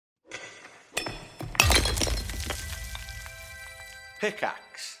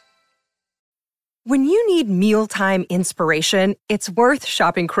Pickaxe. When you need mealtime inspiration, it's worth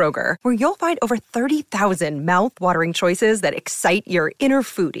shopping Kroger, where you'll find over 30,000 mouth-watering choices that excite your inner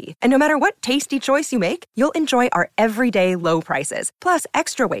foodie. And no matter what tasty choice you make, you'll enjoy our everyday low prices, plus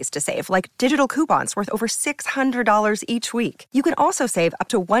extra ways to save, like digital coupons worth over $600 each week. You can also save up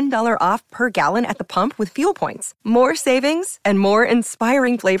to $1 off per gallon at the pump with fuel points. More savings and more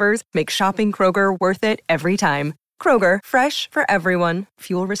inspiring flavors make shopping Kroger worth it every time. Kroger, fresh for everyone.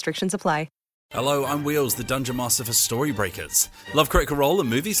 Fuel restrictions apply. Hello, I'm Wheels, the Dungeon Master for Storybreakers. Love Critical Role and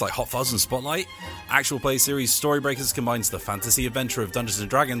movies like Hot Fuzz and Spotlight? Actual play series Storybreakers combines the fantasy adventure of Dungeons &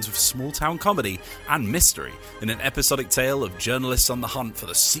 Dragons with small-town comedy and mystery in an episodic tale of journalists on the hunt for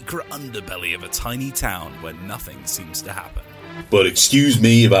the secret underbelly of a tiny town where nothing seems to happen. But excuse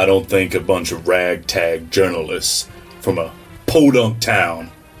me if I don't think a bunch of ragtag journalists from a podunk town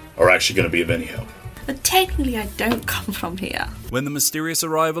are actually going to be of any help. But technically I don't come from here. When the mysterious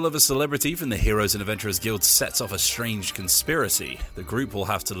arrival of a celebrity from the Heroes and Adventurers Guild sets off a strange conspiracy, the group will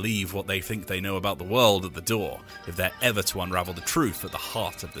have to leave what they think they know about the world at the door if they're ever to unravel the truth at the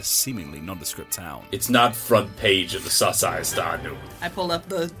heart of this seemingly nondescript town. It's not front page of the Susai Star News. I pulled up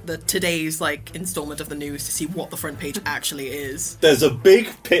the today's installment of the news to see what the front page actually is. There's a big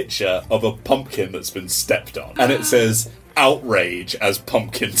picture of a pumpkin that's been stepped on, and it says, "Outrage as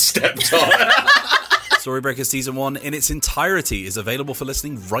pumpkin stepped on." Storybreaker Season 1 in its entirety is available for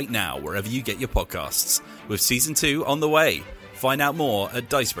listening right now wherever you get your podcasts, with Season 2 on the way. Find out more at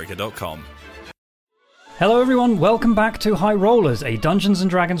dicebreaker.com. Hello everyone, welcome back to High Rollers, a Dungeons &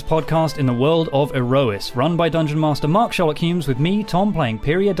 Dragons podcast in the world of Aerois, run by Dungeon Master Mark Sherlock Humes, with me, Tom, playing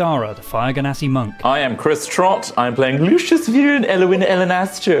Periadara, the Fire Ganassi monk. I am Chris Trott, I'm playing Lucius Viren Elwin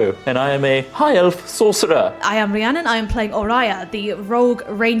Elenastro, and I am a High Elf Sorcerer. I am Rhiannon, I am playing Aerois, the Rogue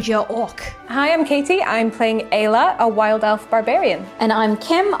Ranger Orc. Hi, I'm Katie, I'm playing Ayla, a Wild Elf Barbarian. And I'm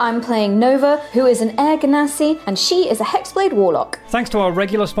Kim, I'm playing Nova, who is an Air Ganassi, and she is a Hexblade Warlock. Thanks to our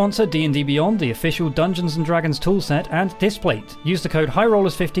regular sponsor, D&D Beyond, the official Dungeons & Dragons toolset, and Displate. Use the code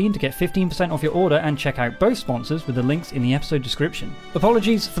HIGHROLLERS15 to get 15% off your order, and check out both sponsors with the links in the episode description.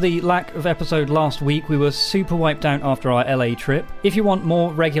 Apologies for the lack of episode last week, we were super wiped out after our LA trip. If you want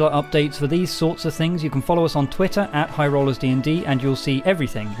more regular updates for these sorts of things, you can follow us on Twitter at HighRollersDND, and you'll see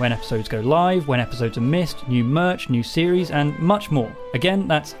everything: when episodes go live, when episodes are missed, new merch, new series, and much more. Again,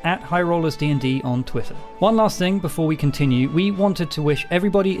 that's at HighRollersDND on Twitter. One last thing before we continue, we wanted to wish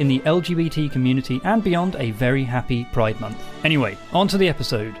everybody in the LGBT community and beyond a very happy Pride Month. Anyway, on to the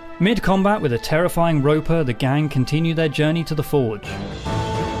episode. Mid-combat with a terrifying roper, the gang continue their journey to the Forge.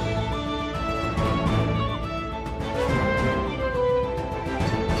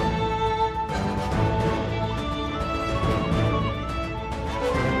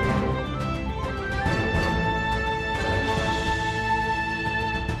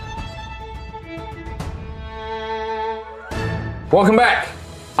 Welcome back.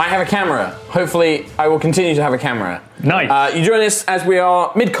 I have a camera. Hopefully, I will continue to have a camera. Nice. You join us as we are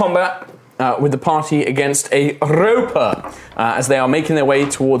mid-combat with the party against a roper as they are making their way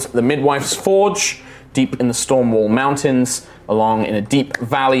towards the Midwife's Forge, deep in the Stormwall Mountains, along in a deep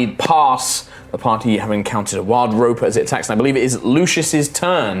valleyed pass. The party have encountered a wild roper as it attacks, and I believe it is Lucius's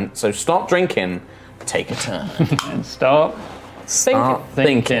turn. So stop drinking, take a turn. And start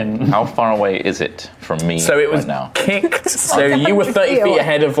thinking. How far away is it from me So it was right now? kicked. So you were 30 feet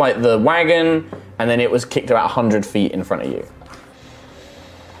ahead of the wagon, and then it was kicked about 100 feet in front of you.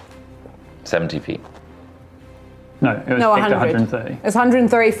 70 feet. No, it was No, kicked 100. 130. It's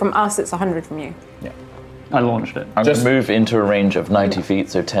 130 from us, it's 100 from you. Yeah. I launched it. I'm going to move into a range of 90 feet,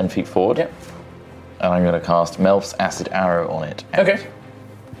 so 10 feet forward. Yep. And I'm going to cast Melf's Acid Arrow on it. Okay.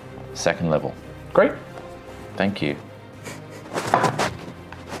 Second level. Great. Thank you.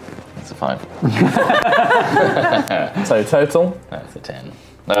 That's a 5. So total? That's a 10.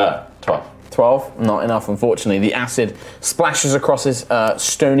 12. 12. Not enough, unfortunately. The acid splashes across his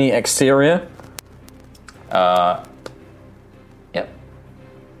stony exterior. Yep.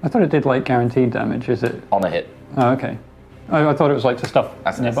 I thought it did guaranteed damage, is it? On a hit. Oh, okay. I thought it was to stuff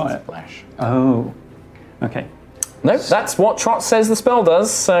That's an nearby acid it. splash. Oh, okay. Nope, that's what Trot says the spell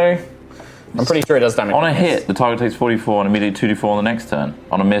does, so I'm pretty sure it does damage. On a hit, the target takes 44 and immediately 2d4 on the next turn.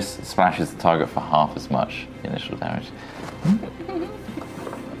 On a miss, it splashes the target for half as much initial damage.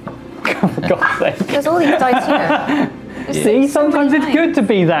 For God's sake. There's all these dice here. See, sometimes it's good to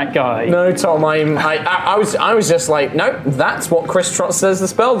be that guy. No, Tom, I was just no, that's what Chris Trot says the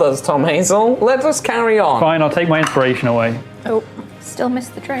spell does, Tom Hazel. Let us carry on. Fine, I'll take my inspiration away. Oh, still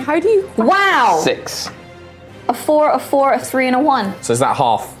missed the trick. How do you... Wow! 6. A 4, a 3, and a 1. So is that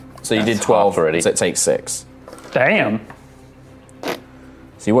half? So you did 12 already. So it takes 6. Damn.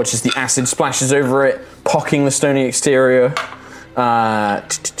 So you watch as the acid splashes over it, pocking the stony exterior.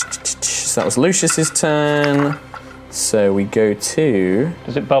 So that was Lucius's turn. So we go to...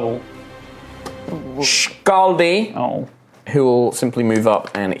 Does it bubble? Scaldi. Oh. Who will simply move up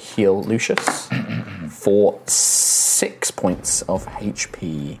and heal Lucius for 6 points of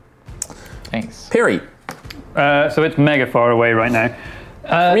HP. Thanks. Piri. So it's mega far away right now.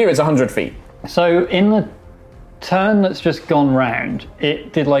 From you, it's 100 feet. So in the turn that's just gone round,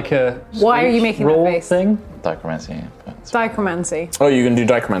 it did like a Why are you making that roar face? thing? Dichromancy. Dichromancy. Oh, you can do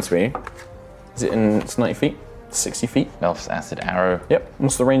Dichromancy. Is it in... It's 90 feet? 60 feet? Melf's acid arrow. Yep.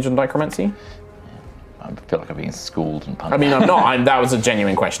 What's the range on Dichromancy? I feel like I'm being schooled and punished. I mean, I'm not. That was a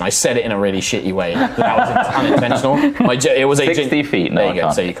genuine question. I said it in a really shitty way. That was unintentional. It was 60 feet. No, there you go.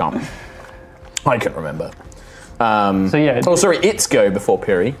 can't. So you can't. I couldn't remember. So yeah. Oh, sorry. It's go before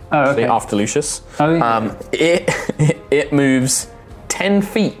Piri. Oh, okay. After Lucius. Oh, yeah. It moves 10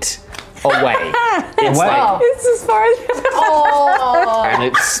 feet away. It's Wow. like, It's as far as. Oh.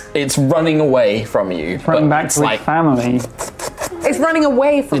 and it's running away from you. Running but back it's to like his family. It's running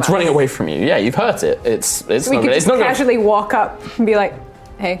away from us. it's running away from you. Yeah, you've hurt it. It's We not could gonna, just it's not gonna, casually walk up and be like,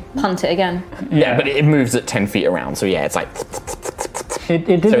 hey. Punt it again. yeah, but it moves at 10 feet around. So yeah, it's like It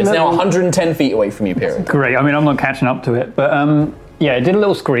did so it's a now little... 110 feet away from you, Piri. Great. I mean, I'm not catching up to it, but yeah, it did a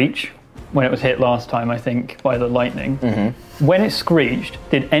little screech when it was hit last time, I think, by the lightning. Mm-hmm. When it screeched,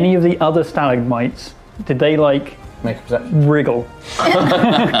 did any of the other stalagmites, did they like Make a perception. wriggle?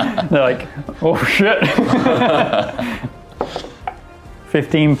 They're like, oh shit.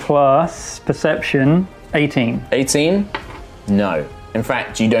 15 plus perception, 18. 18? No. In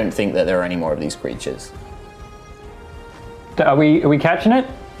fact, you don't think that there are any more of these creatures. Are we catching it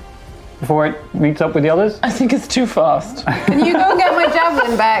before it meets up with the others? I think it's too fast. Can you go get my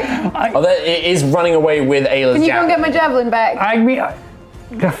javelin back? It is running away with Ayla's Can you go javelin. get my javelin back?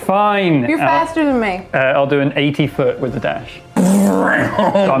 Fine. You're faster than me. I'll do an 80 foot with the dash. So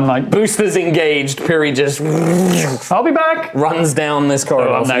I'm like, boosters engaged. Piri just I'll be back. Runs down this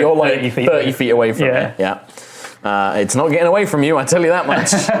corridor. I'm So now you're like 30 feet away from Yeah. it. Yeah. It's not getting away from you, I tell you that much.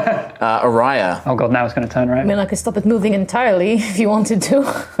 Araya. Oh god, now it's going to turn I around. mean, I could stop it moving entirely if you wanted to.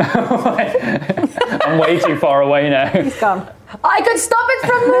 I'm way too far away now. He's gone. I could stop it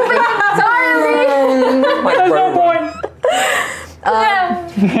from moving entirely! There's no point.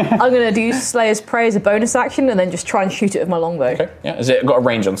 I'm going to do Slayer's Prey as a bonus action and then just try and shoot it with my longbow. Okay. Yeah. Has it got a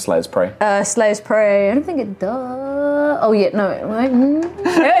range on Slayer's Prey? Slayer's Prey, I don't think it does. Oh, yeah, no.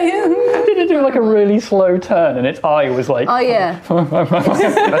 Did it do like a really slow turn and its eye was like... Oh, yeah. That's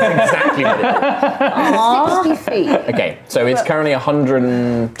exactly what it is. 60 feet. Okay, so it's currently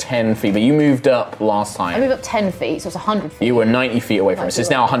 110 feet, but you moved up last I time. moved up 10 feet, so it's 100 feet. You were 90 feet away from it, so it's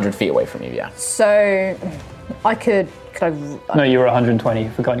now 100 feet away from you, yeah. So, I could I... No, you were 120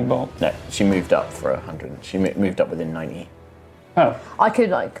 for Guiding Bolt. No, she moved up for 100. She moved up within 90. Oh. I could,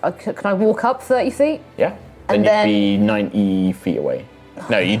 can I walk up 30 feet? Yeah. And then you'd be 90 feet away.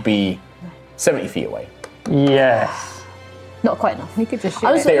 No, you'd be 70 feet away. Yes. Not quite enough. You could just shoot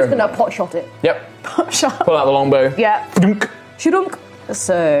I was it. just going to pot shot it. Yep. Pot shot. Pull out the longbow. Yeah. Shoot-unk.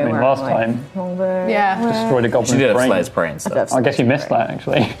 So, I mean, where last am I? time Longbow. Yeah. destroyed a She goblin's did have brain. Slayer's Prey and stuff. I guess you missed that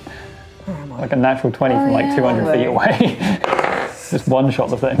actually. Like a natural 20 from like 200 feet away. Just one shot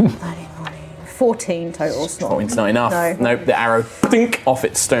the thing. 14 total. It's not, It's not enough. No. Nope, the arrow think off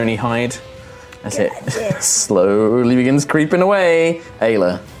its stony hide. That's it. Slowly begins creeping away.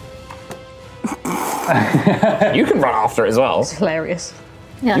 Ayla. You can run after it as well. It's hilarious.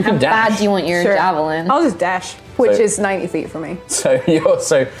 Yeah, You how can dash. bad do you want your Sure. javelin? I'll just dash, which So- is 90 feet from me. So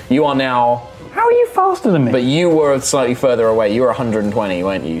you are now. How are you faster than me? But you were slightly further away. You were 120,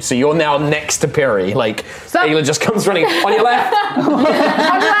 weren't you? So you're now next to Piri. Like Ayla just comes running on your left. On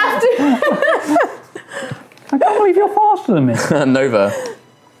left! I can't believe you're faster than me. Nova.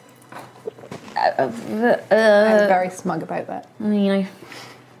 I'm very smug about that.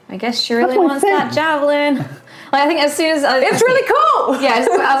 I guess she really wants that javelin. Like, I think as soon as It's really cool! Yeah, as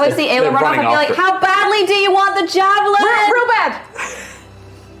I see Ayla They're run off running and be like, after it. "How badly do you want the javelin?" Real bad!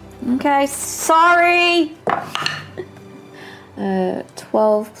 Okay, sorry.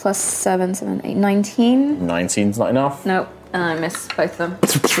 12 plus 7, 8, 19. 19's not enough. Nope, I miss both of them.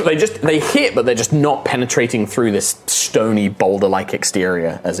 They hit, but they're just not penetrating through this stony boulder-like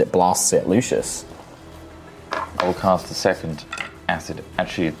exterior as it blasts at Lucius. I will cast a second acid.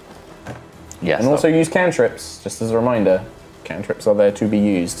 Actually, yes. And also use cantrips, just as a reminder. Cantrips are there to be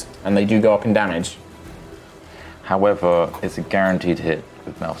used, and they do go up in damage. However, it's a guaranteed hit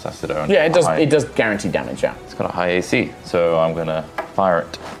with Melf's acid arrow. Yeah, it does. It does guarantee damage. Yeah. It's got a high AC, so I'm gonna fire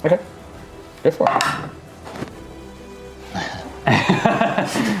it. Okay. Go for it.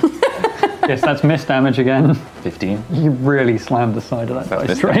 Yes, that's miss damage again. 15. You really slammed the side of that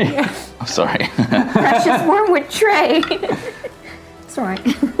dice tray. I'm sorry. Precious wormwood tray. It's alright.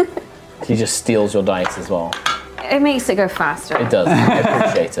 He just steals your dice as well. It makes it go faster. It does. I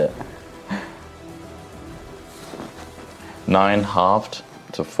appreciate it. 9 halved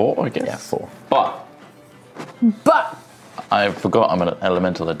to 4, I guess. Yeah, 4. But I forgot I'm an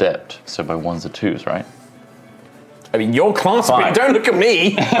elemental adept, so by 1s or 2s, right? I mean, your class, but don't look at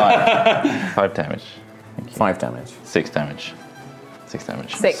me. 5 damage. 5 damage. 6 damage. 6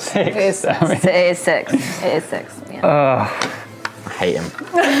 damage. 6. It is 6. It is 6. It is 6. Yeah. I hate him.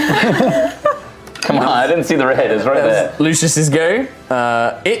 Come on, I didn't see the red. It's right there. Lucius's go.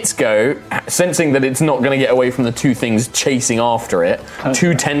 Its go, sensing that it's not going to get away from the two things chasing after it,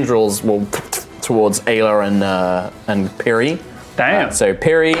 2 tendrils will towards Ayla and Piri. Damn. So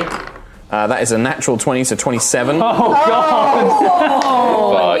Piri, that is a natural 20, so 27. Oh, God.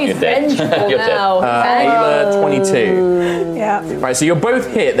 Oh, you're dead. You're dead. Ayla, 22. Yeah. Right, so you're both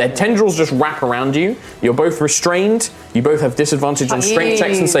hit. Their tendrils just wrap around you. You're both restrained. You both have disadvantage on strength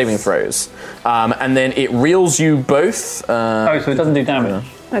checks and saving throws. And then it reels you both. So it doesn't do damage.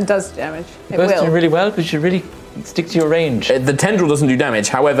 It does damage. It Both will. do really well, but you should really stick to your range. The tendril doesn't do damage.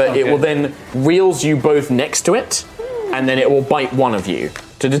 However, it will then reels you both next to it, and then it will bite one of you.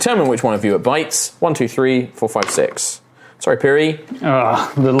 To determine which one of you it bites, 1, 2, 3, 4, 5, 6. Sorry, Piri.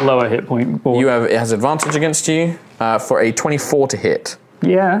 The lower hit point. It has advantage against you for a 24 to hit.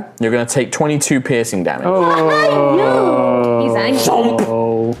 Yeah. You're going to take 22 piercing damage. Oh. He's angry.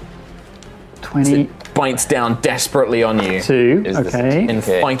 Oh. 20. It bites down desperately on you. 2. Okay. In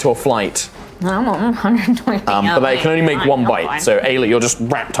fight or flight. I'm on 120. But they can only make one bite. So Ayla, you're just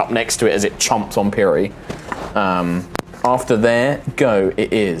wrapped up next to it as it chomps on Piri. After there, go.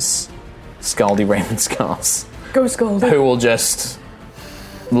 It is Scaldy Ravenscars. Go Scaldy. Who will just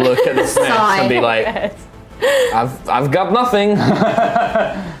look at the snakes and be like, I've got nothing.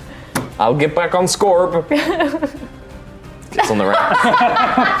 I'll get back on Scorb. It's on the ground.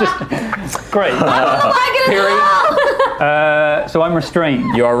 Great. So I'm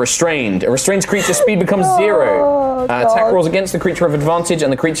restrained. You are restrained. A restrained creature's speed becomes 0. Attack rolls against the creature have advantage,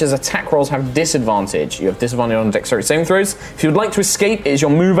 and the creature's attack rolls have disadvantage. You have disadvantage on dexterity saving throws. If you would like to escape, it is your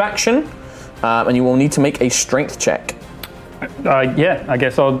move action, and you will need to make a strength check. Yeah, I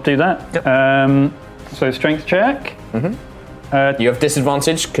guess I'll do that. Yep. So strength check. You have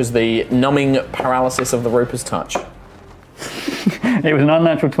disadvantage because the numbing paralysis of the roper's touch. It was an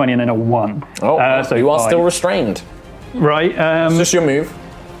unnatural 20 and then a 1. So you are still restrained. Right. It's just your move.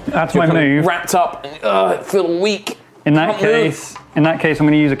 That's You're my kind of move. wrapped up and feel weak. In that case, I'm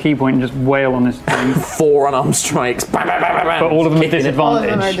going to use a key point and just wail on this thing. 4 unarmed strikes. Bam, bam, bam, bam, bam. But all of them are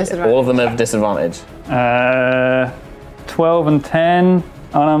disadvantage. All of them have disadvantage. 12 and 10,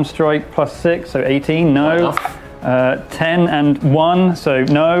 unarmed strike plus 6, so 18, no. 10 and 1, so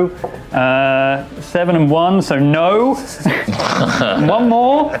no. 7 and 1, so no. 1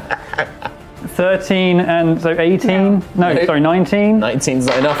 more. 13 and so 18. No, sorry, 19. 19's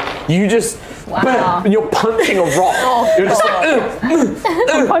not enough. You just you're punching a rock. You're just like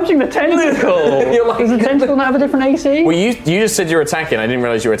I'm punching the tentacle. You're like, does the tentacle not have a different AC? Well, you just said you're attacking. I didn't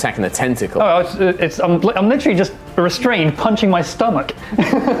realize you were attacking the tentacle. Oh, I'm literally just restrained, punching my stomach.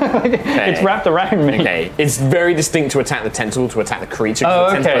 It's wrapped around me. Okay, it's very distinct to attack the tentacle to attack the creature.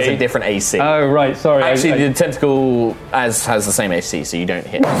 The tentacle has a different AC. Oh, right, sorry. Actually, the tentacle has the same AC, so you don't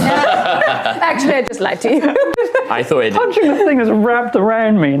hit. Actually, I just lied to you. I thought it. Punching the thing is wrapped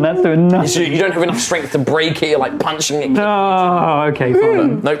around me, and that's doing nothing. So you don't have enough strength to break it. You're like punching it. Oh, okay,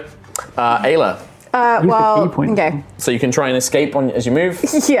 fine. Nope. Ayla. Okay. So you can try and escape as you move.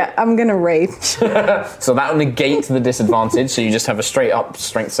 Yeah, I'm gonna rage. So that will negate the disadvantage. So you just have a straight up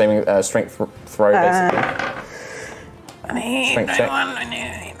strength saving strength throw basically. Strength check.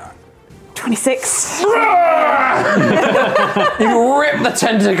 26. You rip the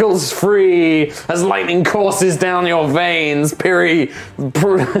tentacles free as lightning courses down your veins. Piri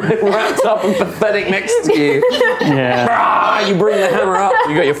wrapped up and pathetic next to you. Yeah. You bring the hammer up.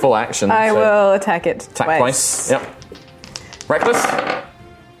 You got your full action. I will attack it Attack twice. Yep. Reckless?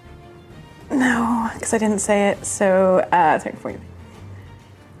 No, because I didn't say it. So, attack for you.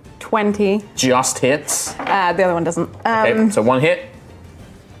 20. Just hits. The other one doesn't. Okay, so 1 hit.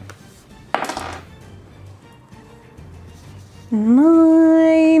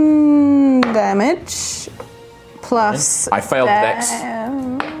 9 damage plus. I failed the dex.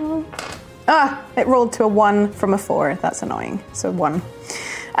 It rolled to a 1 from a 4. That's annoying. So 1.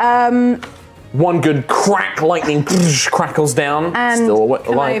 One good crack, lightning crackles down. And Still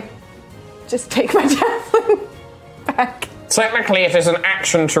can alive. I just take my javelin back? Technically, it is an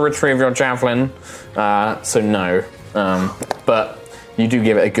action to retrieve your javelin, so no. But you do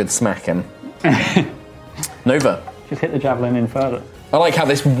give it a good smacking. Nova. Just hit the javelin in further. I like how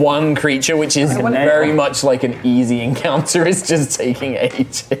this one creature, which is very much like an easy encounter, is just taking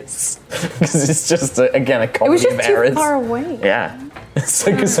ages. Because it's just, again, a comedy of errors. It was just too far away. Yeah. It's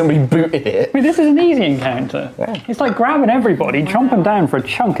like because somebody booted it. I mean, this is an easy encounter. Yeah. It's like grabbing everybody, chomp them down for a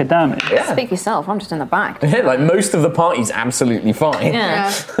chunk of damage. Yeah. Speak yourself, I'm just in the back. Yeah, like most of the party's absolutely fine.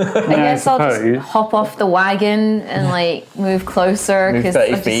 Yeah. I guess I'll just hop off the wagon and like move closer. Move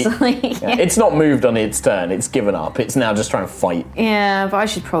 30 feet. Just, like, yeah. It's not moved on its turn, it's given up. It's now just trying to fight. Yeah, but I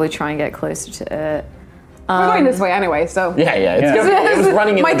should probably try and get closer to it. We're going this way anyway, so... Yeah. It was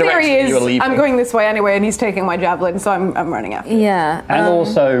running in the direction you were leaving. I'm going this way anyway, and he's taking my javelin, so I'm running after. Yeah. And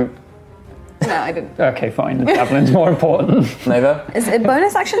also... No, I didn't. Okay, fine. The javelin's more important. Nova? Is it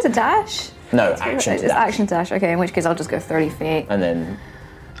bonus action to dash? No, action to It's dash. action to dash. Okay, in which case I'll just go 30 feet. And then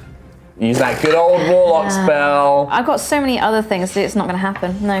use that good old warlock spell. I've got so many other things that it's not going to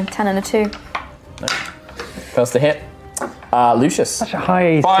happen. No, 10 and a 2. No. First to hit. Lucius. Such a high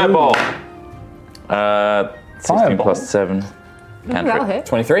AC. Fireball. 16 plus 7. That'll hit.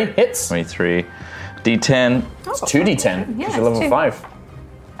 23 hits. 23. D10. It's 2d10 because you're level 2. 5.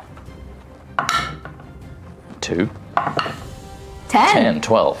 2. 10. 10.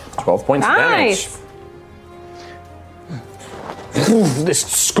 12. 12 points of damage. This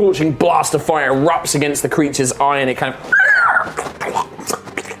scorching blast of fire erupts against the creature's eye and it kind of...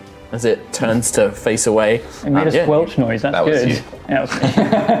 as it turns to face away. It made a squelch noise, that's was good. you. Yeah,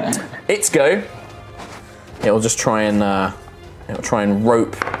 that was me. Its go. It'll just try and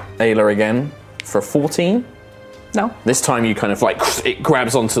rope Ayla again for 14. No. This time you kind of like, it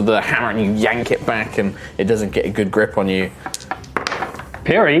grabs onto the hammer and you yank it back and it doesn't get a good grip on you.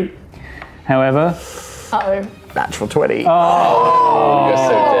 Piri, however... Uh-oh. Natural 20. Oh, you're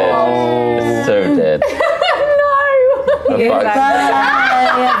so dead. So dead. No! He is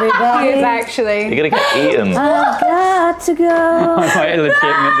Everybody. He is actually. You're gonna get eaten. I've got to go. I might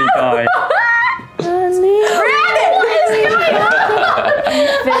legitimately die.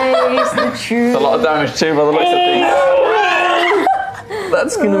 Face the truth. It's a lot of damage too by the looks of things.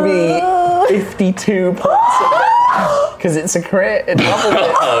 That's going to be 52 points of damage. Because it's a crit, it doubled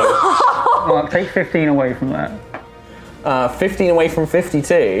it. Well, take 15 away from that. 15 away from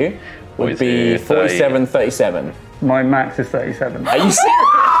 52 would be 47, 37. My max is 37. Are you serious?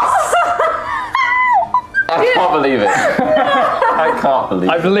 I can't believe it. I can't believe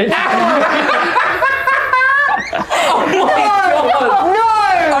it. I've literally... Oh my god! No!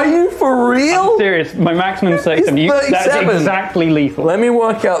 Are you for real? I'm serious. My maximum is 37. That's exactly lethal. Let me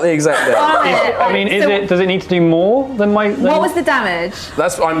work out the exact damage. Does it need to do more than my... What was the damage?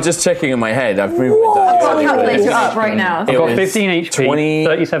 I'm just checking in my head. I've moved it I've down. got a calculator up right now. I've got 15 HP,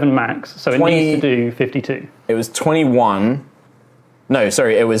 37 max, so it needs to do 52. It was 21. No,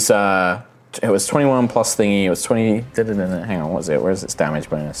 sorry, it was 21 plus thingy. It was 20. Hang on, what was it? Where's its damage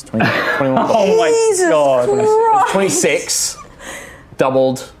bonus? 21 plus. Oh my god. 26.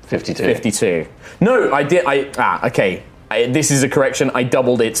 Doubled. 52. No, I did. Okay. This is a correction. I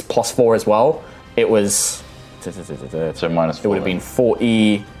doubled its plus 4 as well. It was. So minus 4. It would have been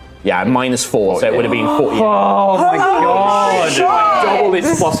 40. Yeah, minus 4. So it would have been 40. Oh my god. I doubled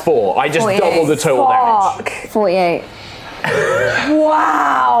its plus 4. I just 48. doubled the total damage. 48.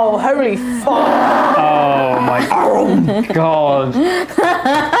 Wow! Holy fuck! Oh my god.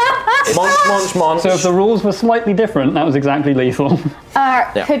 Munch. So if the rules were slightly different, that was exactly lethal.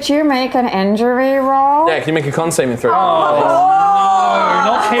 Could you make an injury roll? Yeah, can you make a con saving throw?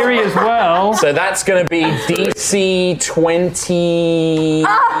 Not Piri as well. So that's going to be DC 24.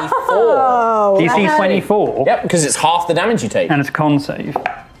 DC 24. Yep, because it's half the damage you take. And it's con save.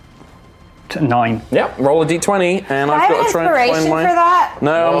 9. Yep, roll a d20, and I've I have got to try and inspiration find my... for that.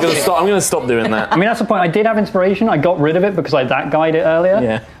 No, I'm going to stop. I'm going to stop doing that. I mean, that's the point. I did have inspiration. I got rid of it because I that guyed it earlier.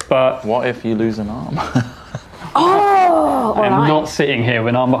 Yeah. But what if you lose an arm? Oh! I'm not sitting here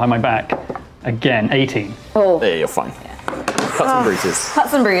with an arm behind my back. Again, 18. Oh. There, you're fine. Cuts and bruises.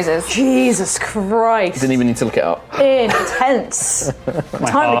 Cuts and bruises. Jesus Christ. Didn't even need to look it up. Intense.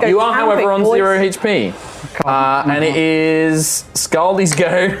 Time to go You are, camping, however, on boys. 0 HP. And it is Scaldy's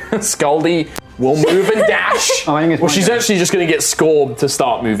go. Scaldy will move and dash. Well, she's actually just going to get Scorb to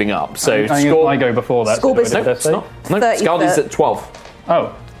start moving up. So I think I go before that. Scorb is... No, it's not. No, Scaldy's at 12.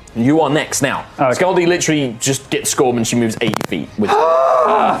 Oh. You are next now. Okay. Scaldy literally just gets Scorb and she moves 80 feet.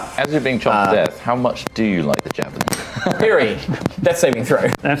 As you're being chopped to death, how much do you like the javelin? Piri, death saving throw.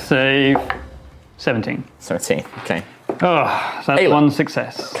 Death save 17. 17, okay. Oh, so that's Ayla. one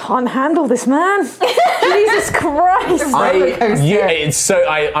success. Can't handle this, man. Jesus Christ!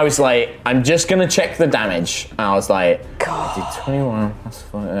 I was like, I'm just gonna check the damage. And I was like, God. I did 21 plus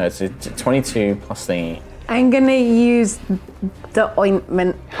 4, it's 22 plus the. I'm gonna use the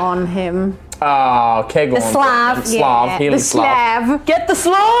ointment on him. Oh, okay, go The on. Slav. Slav, healing the Slav. Get the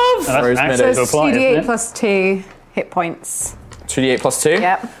Slav! Rose Meadows. So 2d8 plus 2 hit points. 2d8 plus 2?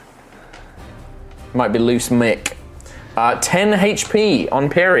 Yep. Might be loose Mick. 10 HP on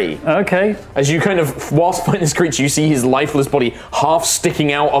Perry. Okay. As you kind of, whilst fighting this creature, you see his lifeless body half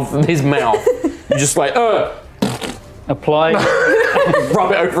sticking out of his mouth. You're just like, Apply.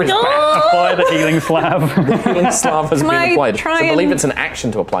 Rub it over his back. Apply the healing slav. The healing slav has been applied. So I believe and- it's an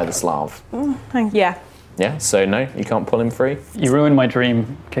action to apply the slav. Yeah. Yeah, so no, you can't pull him free. You ruined my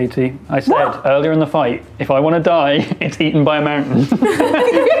dream, Katie. I said earlier in the fight, if I want to die, it's eaten by a mountain. You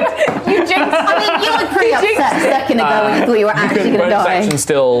jinxed. I mean, you were pretty upset a second ago when you thought you were actually going to bonus die. action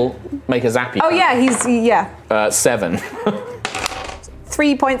still make a zappy. Oh yeah, he's 7.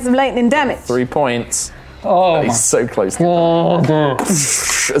 3 points of lightning damage. 3 points. Oh, he's so close.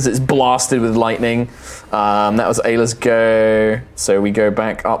 As it's blasted with lightning. That was Ayla's go. So we go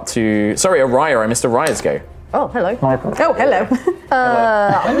back up to. Sorry, Aerois. I missed Aeroi's go. Oh, hello. Oh, hello.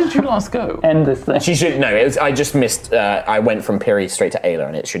 When did you last go? End this thing. She should. No, I just missed. I went from Piri straight to Ayla,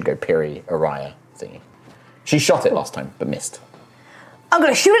 and it should go Piri, Aerois thingy. She shot it last time, but missed. I'm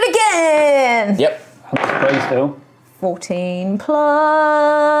going to shoot it again! Yep. Play still. 14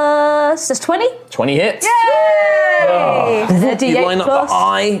 plus... That's 20? 20 hits. Yay! You line up the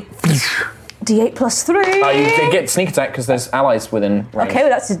eye. D8 plus 3. You get sneak attack because there's allies within range. Okay, well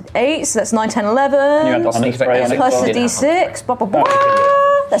that's an 8, so that's 9, 10, 11. You had the sneak attack on it. Plus a Didn't D6. Blah, blah, blah.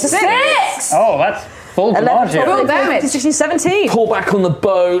 That's a 6! Oh, that's full 11, damage. 12, 15, 16, 17. Pull back on the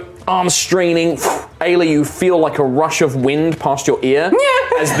bow, arms straining. Ayla, you feel like a rush of wind past your ear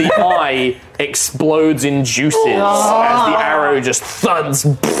as the eye explodes in juices as the arrow just thuds.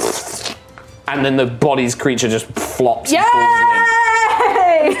 And then the body's creature just flops. Yay!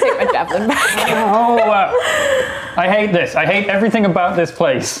 Take my javelin back. Oh, I hate this. I hate everything about this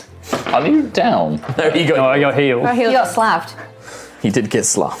place. Are you down? No, he got, No, I got healed. He got slaved. He did get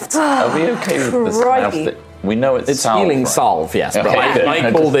slaved. Are we okay with the salve? Crikey. We know it's salve, healing right? salve, yes. But Okay, good.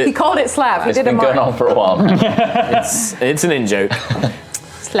 I called He it. called it Slav. He It's did a been going mark. on for a while. It's an in-joke.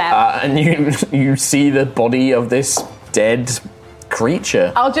 Slav. And you see the body of this dead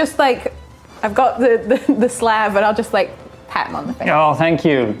creature. I'll just I've got the Slav, and I'll just pat him on the face. Oh, thank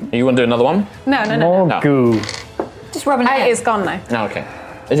you. You want to do another one? No. More No. goo. Just rubbing it in. It's gone now. No, okay.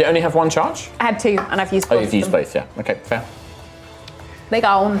 Does it only have one charge? I had 2, and I've used both. Oh, you've used both, yeah. Okay, fair. They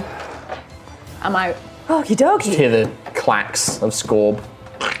gone. I'm out. Okie dokie. Hear the clacks of Scorb.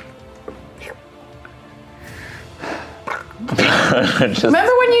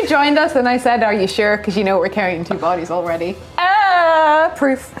 Remember when you joined us and I said, "Are you sure?" Because you know we're carrying 2 bodies already.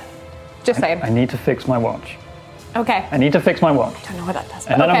 Proof. Just saying. I need to fix my watch. Okay. I need to fix my watch. I don't know what that does.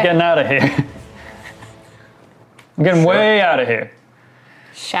 And then I'm getting out of here. I'm getting way out of here.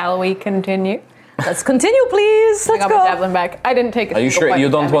 Shall we continue? Let's continue, please. I Let's got go. my javelin back. I didn't take a Are you single sure point you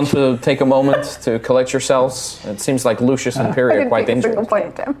of don't damage. want to take a moment to collect yourselves? It seems like Lucius and Piri I are didn't quite take a single injured. point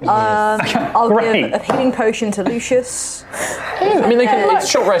of damage. I'll Great. give a healing potion to Lucius. I mean, they can. It's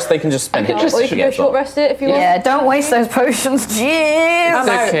short rest. They can just spend hit. Or you can go short rest it if you want. Yeah, don't waste those potions. Jeez.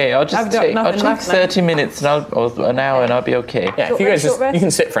 It's okay. I'll just I've got take. I'll nothing take left now. 30 minutes or an hour, and I'll be okay. Yeah, if you guys just you can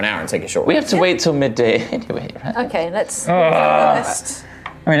sit for an hour and take a short We rest. have to wait till midday anyway, right? Okay, let's rest.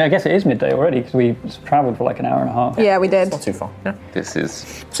 I mean, I guess it is midday already because we travelled for like an hour and a half. Yeah, we did. Not too far. Yeah. This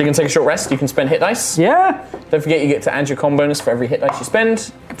is. So you can take a short rest. You can spend hit dice. Yeah. Don't forget you get to add your con bonus for every hit dice you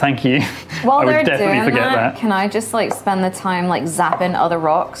spend. Thank you. While I they're would definitely doing forget that, that. can I just spend the time zapping other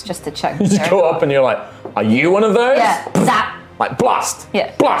rocks just to check? You just go up and you're like, "Are you one of those?" Yeah, zap. Like blast.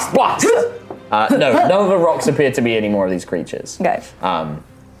 Yeah. Blast. Blast. No, none of the rocks appear to be any more of these creatures. Okay.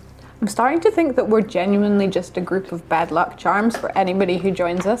 I'm starting to think that we're genuinely just a group of bad luck charms for anybody who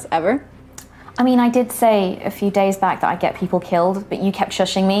joins us ever. I mean, I did say a few days back that I get people killed, but you kept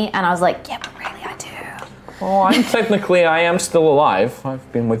shushing me, and I was like, yeah, but really I do. Well, I am still alive.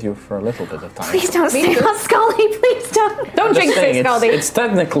 I've been with you for a little bit of time. Please don't say that, Scully. Please don't. Don't Just jinx saying, it, Scaldy. it's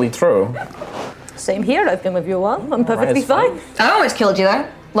technically true. Same here. I've been with you a while. I'm perfectly Right, fine. fine. I almost killed you though.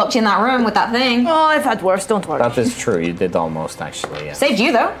 Locked you in that room with that thing. Oh, I've had worse. Don't worry. That is true. You did almost, actually. Yeah. Saved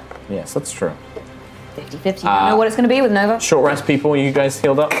you though. Yes, that's true. 50-50. You don't know what it's going to be with Nova. Short rest, people. You guys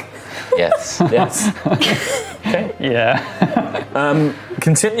healed up? Yes. Yes. Okay. Yeah.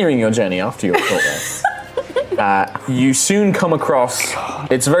 Continuing your journey after your short rest, you soon come across.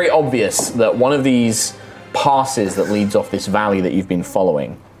 It's very obvious that one of these passes that leads off this valley that you've been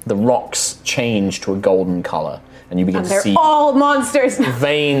following, the rocks change to a golden color, and you begin And to they're see all monsters.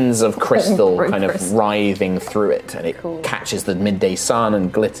 veins of crystal kind Creepers. of writhing through it, and it catches the midday sun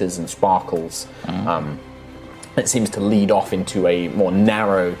and glitters and sparkles. It seems to lead off into a more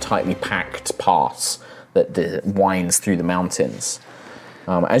narrow, tightly packed pass that winds through the mountains.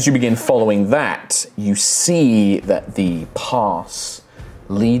 As you begin following that, you see that the pass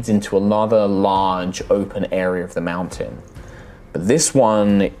leads into another large open area of the mountain. But this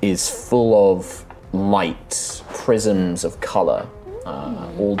one is full of light, prisms of color,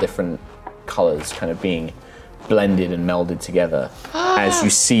 all different colors kind of being blended and melded together. As you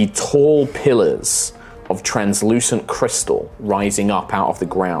see tall pillars of translucent crystal rising up out of the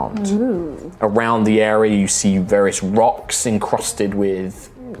ground. Ooh. Around the area you see various rocks encrusted with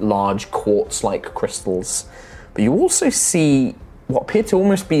large quartz-like crystals. But you also see what appear to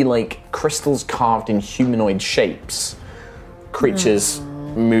almost be like crystals carved in humanoid shapes. Creatures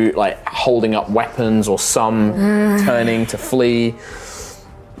move, like holding up weapons, or some turning to flee.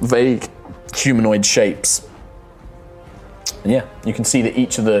 Vague humanoid shapes. And yeah, you can see that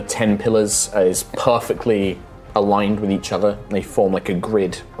each of the 10 pillars is perfectly aligned with each other. They form like a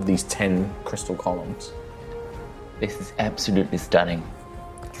grid of these 10 crystal columns. This is absolutely stunning.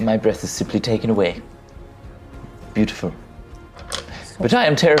 My breath is simply taken away. Beautiful. But I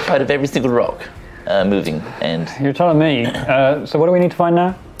am terrified of every single rock moving, and... You're telling me. So what do we need to find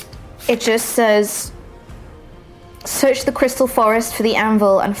now? It just says, search the crystal forest for the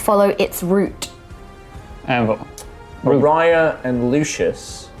anvil and follow its route. Anvil. Mariah and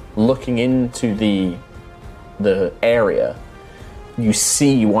Lucius, looking into the area, you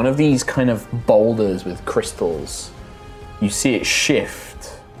see one of these kind of boulders with crystals. You see it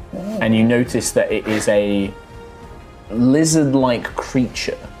shift, and you notice that it is a lizard-like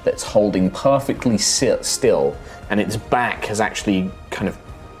creature that's holding perfectly still, and its back has actually kind of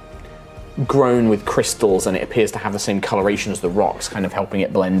grown with crystals, and it appears to have the same coloration as the rocks, kind of helping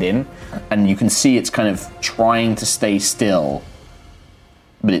it blend in. And you can see it's kind of trying to stay still,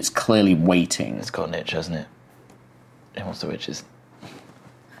 but it's clearly waiting. It's got an itch, hasn't it? It wants the witches.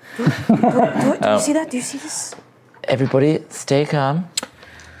 Do you see that? Do you see this? Everybody, stay calm.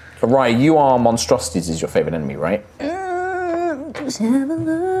 Right, you are monstrosities is your favorite enemy, right? Just have a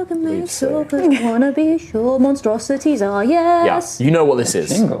look and make sure, 'cause I wanna be sure monstrosities are yes. Yeah, you know what this is.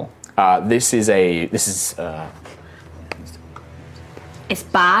 Jingle. This is It's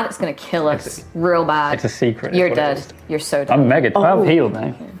bad. It's gonna kill us real bad. It's a secret. is You're what it dead. is. You're so dead. I'm mega 12 healed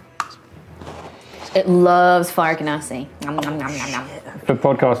now. It loves fire ganassi. Nom, nom, nom, nom, nom. For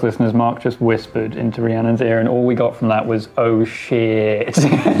podcast listeners, Mark just whispered into Rhiannon's ear, and all we got from that was, oh shit.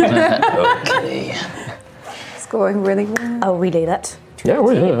 Okay. It's going really well. I'll relay that. Yeah,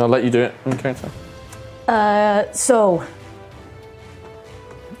 I'll let you do it. Okay. So,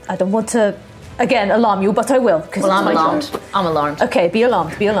 I don't want to, again, alarm you, but I will. Well, I'm alarmed. I'm alarmed. Okay, be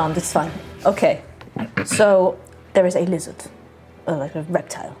alarmed, it's fine. Okay, so there is a lizard, like a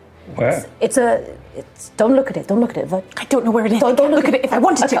reptile. Where? It's don't look at it. I don't know where it is. Don't look at it if I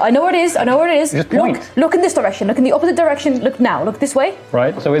wanted to. I know where it is. Just point. Look in this direction. Look in the opposite direction. Look now. Look this way.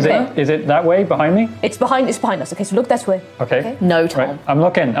 Right, so is it that way behind me? It's behind us. Okay, so look that way. Okay. No, Tom. Right. I'm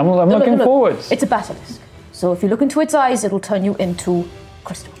looking. I'm looking Look. forwards. It's a basilisk. So if you look into its eyes, it'll turn you into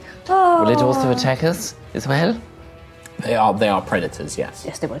crystal. Will it also attack us as well? They are predators, yes.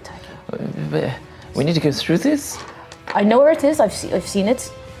 Yes, they will attack you. We need to go through this? I know where it is. I've seen it.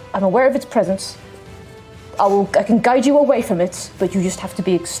 I'm aware of its presence. I can guide you away from it, but you just have to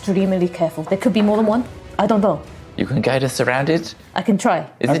be extremely careful. There could be more than one. I don't know. You can guide us around it? I can try.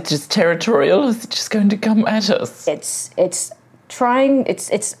 Is it just territorial, or is it just going to come at us? It's trying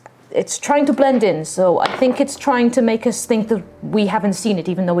to blend in, so I think it's trying to make us think that we haven't seen it,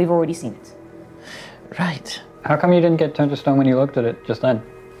 even though we've already seen it. Right. How come you didn't get turned to stone when you looked at it just then?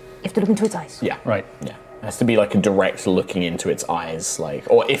 You have to look into its eyes. Yeah. Right. Yeah. It has to be like a direct looking into its eyes, like,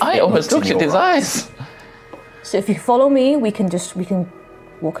 or if I it almost looks in looked at your his eyes. So if you follow me, we can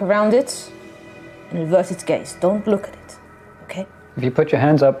walk around it and avert its gaze. Don't look at it, okay? If you put your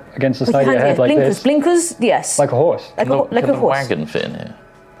hands up against the Put side of your your hands, head like blinkers, this. blinkers, yes. Like a horse. Like Can a the horse. wagon fit in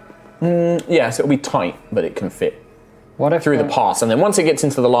here? Yes, it'll be tight, but it can fit What if through the pass. And then once it gets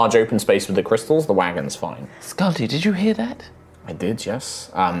into the large open space with the crystals, the wagon's fine. Scully, did you hear that? I did, yes.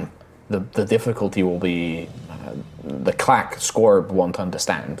 The difficulty will be the clack Scorb won't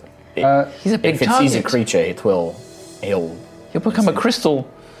understand. He's a big If it's target. a creature, he'll become a crystal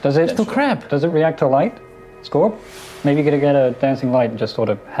crab. Does it react to light? Scorp? Maybe you could get a dancing light and just sort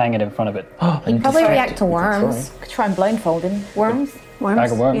of hang it in front of it. Probably react to worms. Could try and blindfold him. Worms? Worms?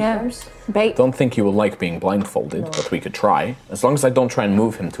 Bag of worms. Yeah. Bait. Don't think you will like being blindfolded, but we could try. As long as I don't try and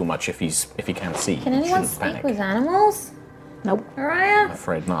move him too much if he can't see. Can he anyone shouldn't speak panic. with animals? Nope. I'm Aerois?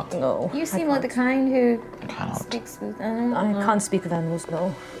 afraid not. No. You seem like the kind who Cannot. speaks with animals. I can't speak with animals,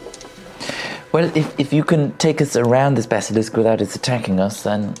 no. Well, if you can take us around this basilisk without it attacking us,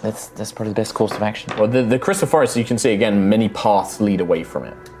 then that's probably the best course of action. Well, the crystal forest, you can see again, many paths lead away from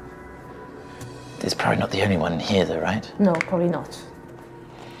it. It's probably not the only one here, though, right? No, probably not.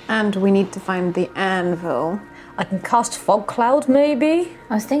 And we need to find the anvil. I can cast fog cloud, maybe.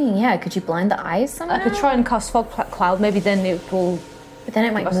 I was thinking, yeah, could you blind the eyes somehow? I could try and cast fog cloud. Maybe then it will. But then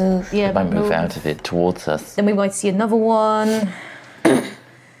it might move. Yeah, It might move out of it towards us. Then we might see another one.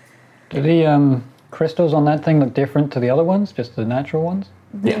 Do the crystals on that thing look different to the other ones? Just the natural ones?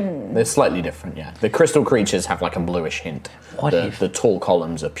 Yeah, they're slightly different, yeah. The crystal creatures have like a bluish hint. What if- the tall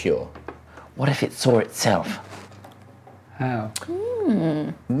columns are pure. What if it saw itself? How?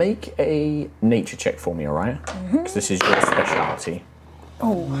 Make a nature check for me, alright? Because this is your speciality.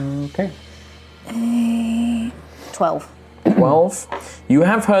 Okay. 12. 12. You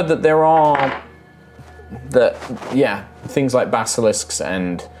have heard that there are things like basilisks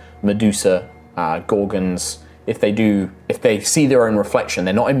and Medusa, gorgons. If they see their own reflection,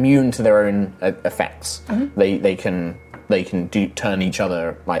 they're not immune to their own effects. They can turn each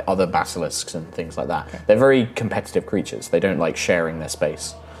other, like other basilisks and things like that. They're very competitive creatures. They don't like sharing their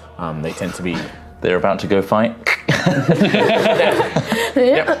space. They tend to be. They're about to go fight.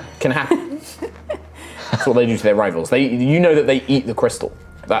 Yep, can happen. That's what they do to their rivals. You know that they eat the crystal.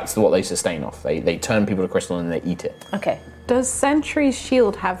 That's what they sustain off. They turn people to crystal and they eat it. Okay. Does Sentry's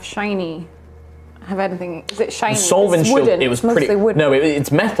shield have shiny? Have anything? Is it shiny? Solvin's It's shield, wooden. it was It's mostly pretty. wooden. No,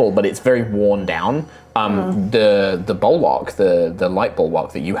 it's metal, but it's very worn down. The bulwark, the light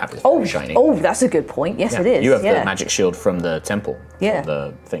bulwark that you have is very shiny. Oh, that's a good point. Yes, Yeah, it is. You have yeah. the magic shield from the temple. Yeah.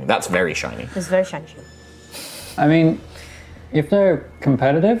 The thing that's very shiny. It's very shiny. I mean, if they're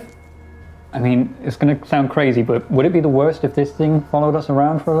competitive, I mean, it's going to sound crazy, but would it be the worst if this thing followed us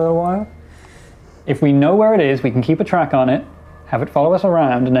around for a little while? If we know where it is, we can keep a track on it, have it follow us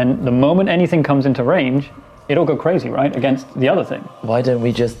around, and then the moment anything comes into range, it'll go crazy, right, against the other thing. Why don't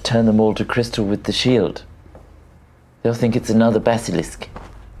we just turn them all to crystal with the shield? They'll think it's another basilisk.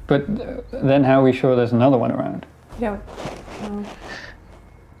 But then how are we sure there's another one around? Yeah.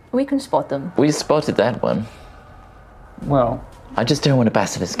 We can spot them. We spotted that one. Well, I just don't want a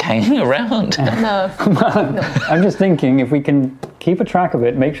basilisk hanging around. No. I'm just thinking if we can keep a track of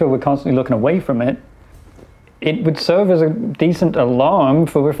it, make sure we're constantly looking away from it, it would serve as a decent alarm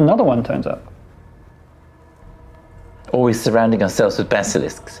for if another one turns up. Always surrounding ourselves with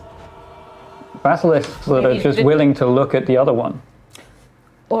basilisks. Basilisks that are just willing to look at the other one.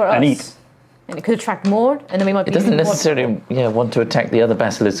 Or us. And eat. And it could attract more, and then we might be. It doesn't even more- necessarily want to attack the other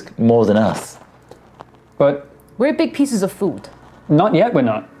basilisk more than us. But We're big pieces of food. not yet, we're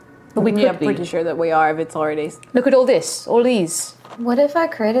not. But we could Yeah, be. pretty sure that we are if it's already. Look at all this, all these. What if I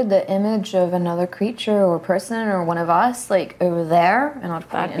created the image of another creature or person or one of us, like over there, and I'd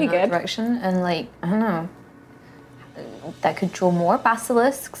point That'd be in that good. direction, and like I don't know, that could draw more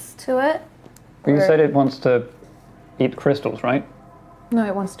basilisks to it. But you Or- said it wants to eat crystals, right? No,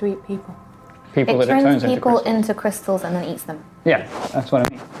 it wants to eat people. People It that it turns turns into people crystals. into crystals and then eats them. Yeah, that's what I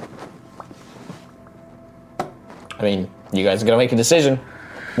mean. I mean, you guys are gonna make a decision.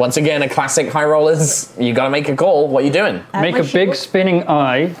 Once again, a classic high rollers. You gotta make a call. What are you doing? Make a big spinning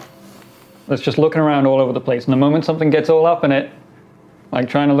eye that's just looking around all over the place. And the moment something gets all up in it, like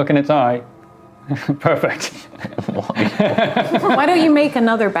trying to look in its eye, perfect. Why don't you make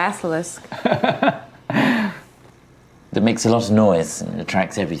another basilisk? That makes a lot of noise and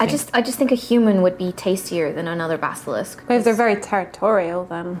attracts everything. I just think a human would be tastier than another basilisk. If they're very territorial,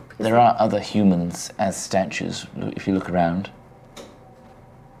 then. There are other humans as statues, if you look around.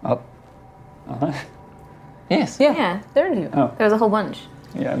 Up. Yes. Yeah, there you. Oh. There was a whole bunch.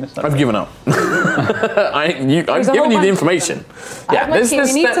 Yeah, I missed that. I've given up. I've a given whole you the bunch of information. Yeah, like there's, you,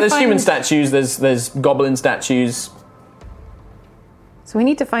 we need to there's human find- statues. There's goblin statues. So we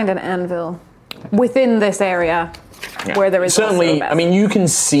need to find an anvil within this area Yeah. where there is also certainly. a I mean, you can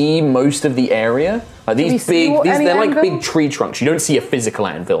see most of the area. Like we these see big, any they're like anvil? big tree trunks. You don't see a physical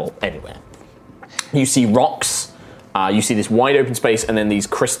anvil anywhere. You see rocks. You see this wide open space, and then these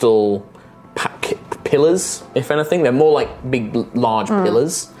crystal pillars. If anything, they're more like big, large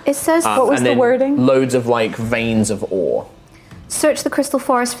pillars. It says What was and the then wording? Loads of like veins of ore. search the crystal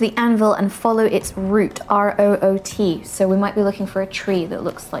forest for the anvil and follow its root, ROOT. So we might be looking for a tree that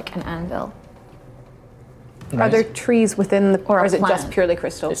looks like an anvil. Are there trees within the, or a is it just plant. purely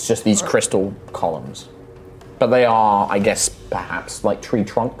crystal? It's just these crystal columns. But they are, I guess, perhaps like tree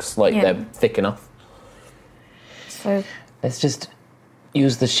trunks, like Yeah. they're thick enough. So, Let's just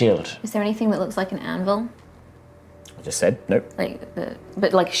use the shield. is there anything that looks like an anvil? I just said, nope.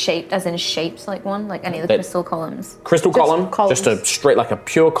 But like shaped, as in shapes like one? Like any of the That- crystal columns? Crystal column, columns. just a straight, like a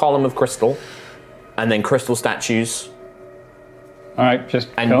pure column of crystal. And then crystal statues. All right, just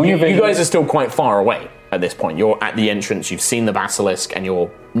And go on you, your vision. you guys are still quite far away at this point. You're at the entrance, you've seen the basilisk, and you're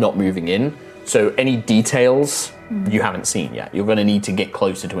not moving in. So any details you haven't seen yet. You're going to need to get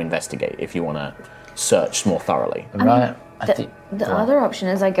closer to investigate if you want to search more thoroughly. Right. The other option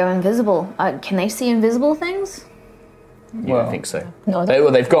is I go invisible. Can they see invisible things? You don't think so? No,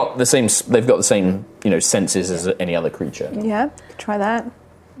 They've got the same. They've got the same, senses as any other creature. Yeah, try that.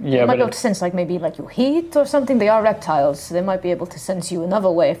 Yeah, They might but be able to sense like maybe like your heat or something. They are reptiles, so they might be able to sense you another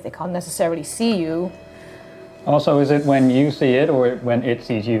way if they can't necessarily see you. also, is it when you see it or when it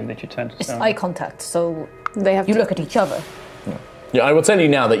sees you that you turn to It's stone? eye contact, so They have you to look at each other. Yeah, I will tell you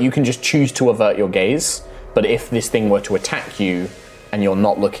now that you can just choose to avert your gaze. But if this thing were to attack you, and you're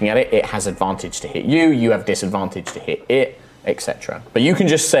not looking at it, it has advantage to hit you. You have disadvantage to hit it, etc. But you can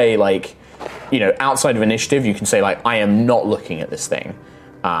just say like, outside of initiative, you can say like, I am not looking at this thing.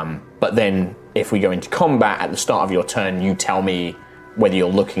 But then if we go into combat at the start of your turn, you tell me whether you're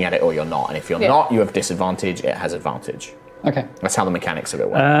looking at it or you're not. And if you're not, you have disadvantage, it has advantage. Okay. That's how the mechanics of it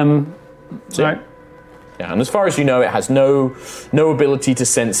work. All right. Yeah, and as far as you know, it has no ability to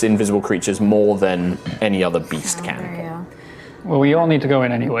sense invisible creatures more than any other beast can. Well, we all need to go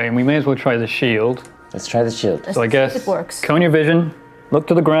in anyway, and we may as well try the shield. Let's try the shield. So I guess it works. cone your vision, look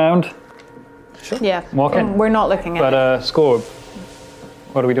to the ground, Yeah. walk in. We're not looking at But it. Scorb,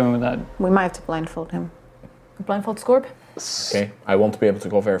 what are we doing with that? We might have to blindfold him. Blindfold Scorb. Okay, I won't be able to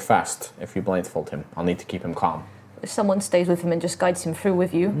go very fast if you blindfold him. I'll need to keep him calm. If someone stays with him and just guides him through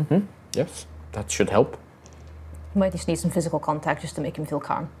with you, Yes, that should help. you might just need some physical contact just to make him feel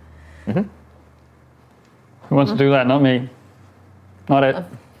calm. Who wants to do that? Not me. Not it.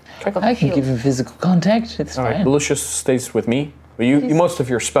 I can give him physical contact. It's fine. Lucius stays with me. But you most of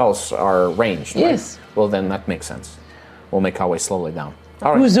your spells are ranged, right? Yes. Well, then that makes sense. We'll make our way slowly down.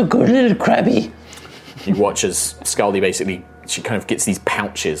 All right. Who's a good little crabby? You watch as Scaldy basically, she kind of gets these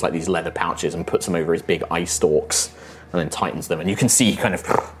pouches, like these leather pouches, and puts them over his big eye stalks, and then tightens them. And you can see kind of...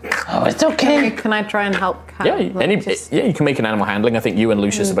 Oh, it's okay. Can I try and help? Yeah, you can make an animal handling. I think you and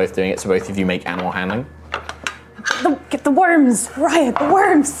Lucius are both doing it, so both of you make animal handling. Get the worms, Riot, the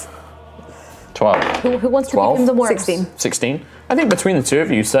worms. 12. Who wants to 12? give him the worms? 16. 16. I think between the two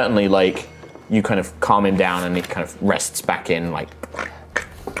of you, certainly, like, you kind of calm him down and he kind of rests back in, like...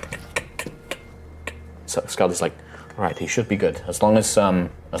 So Scaldy's like, all right, he should be good. As long as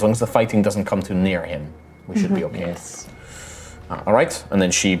the fighting doesn't come too near him, we should be okay. Yes. All right, and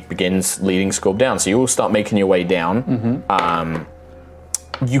then she begins leading Scorb down. So you all start making your way down.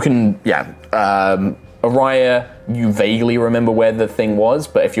 You can, Aerois, you vaguely remember where the thing was,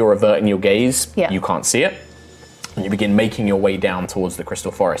 but if you're averting your gaze, you can't see it. And you begin making your way down towards the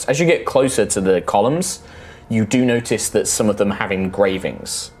Crystal Forest. As you get closer to the columns, you do notice that some of them have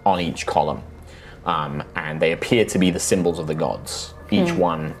engravings on each column. And they appear to be the symbols of the gods. Each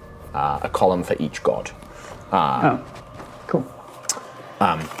one, a column for each god. Cool.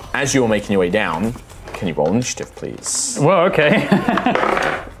 As you're making your way down, can you roll initiative, please? Well, okay.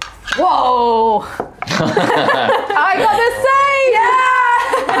 Whoa! I gotta say,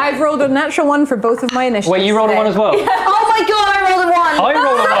 yeah! I've rolled a natural one for both of my initiatives. Wait, you rolled a one as well? Oh my god, I rolled a 1! I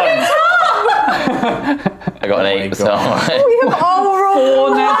rolled a 1. I got an 8, so... We have all rolled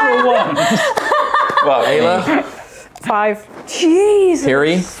 4 natural ones. Well, Ayla, 5. Jeez.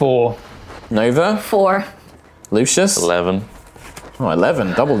 Piri, 4. Nova, 4. Lucius, 11. Oh,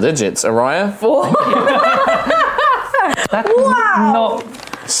 11, double digits. Aerois, 4. That's Wow. not...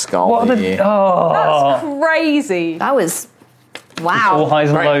 Scaldy. Oh. Crazy. That was... All Wow. highs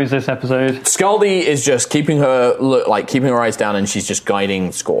and Right. lows this episode. Scaldy is just keeping her eyes down, and she's just guiding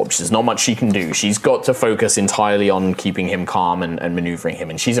Scorb. There's not much she can do. She's got to focus entirely on keeping him calm and maneuvering him,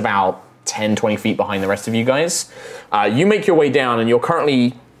 and she's about 10, 20 feet behind the rest of you guys. You make your way down, and you're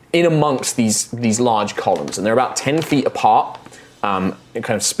currently in amongst these large columns, and they're about 10 feet apart, kind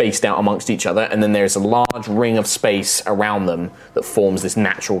of spaced out amongst each other, and then there's a large ring of space around them that forms this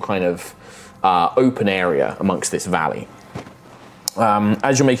natural kind of open area amongst this valley.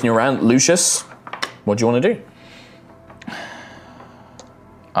 As you're making your round, Lucius, what do you want to do?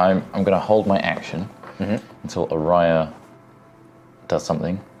 I'm going to hold my action until Aerois does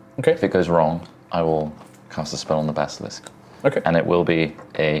something. Okay. If it goes wrong, I will cast a spell on the basilisk. Okay. And it will be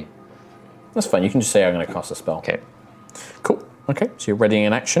a... That's fine. You can just say I'm going to cast a spell. Okay. Cool. Okay. So you're readying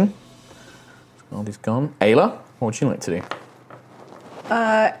an action. Aldi's gone. Ayla, what would you like to do?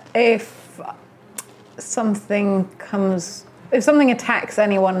 If something attacks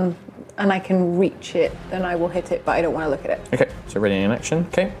anyone and I can reach it, then I will hit it, but I don't want to look at it. Okay, so ready in action.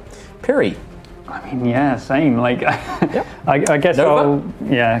 Okay. Piri. I mean, yeah, same. Like, Yep. I guess Nova?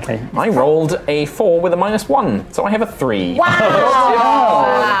 yeah, okay. I rolled a 4 with a -1, so I have a 3.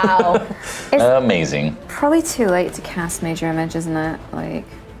 Wow. Amazing. Probably too late to cast Major Image, isn't it? Like,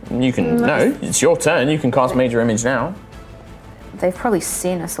 You can, no, it's your turn. You can cast Major Image now. they've probably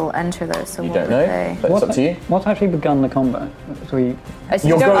seen us all enter though, so You what don't would know, they? but it's up to you. What's actually begun the combat? So we...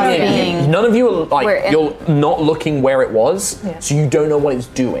 You're going in. being- None of you are We're like in- you're not looking where it was, Yeah. so you don't know what it's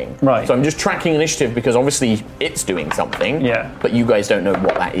doing. Right. So I'm just tracking initiative because obviously it's doing something. Yeah. But you guys don't know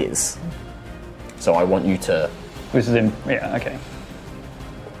what that is. So I want you to. This is in... Yeah, okay.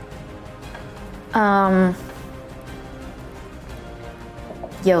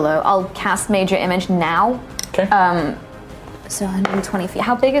 YOLO. I'll cast Major Image now. Okay. So 120 feet.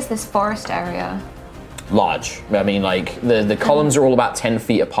 How big is this forest area? Large. I mean, like the columns are all about 10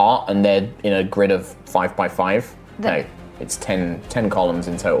 feet apart, and they're in a grid of 5 by 5. No, it's 10 columns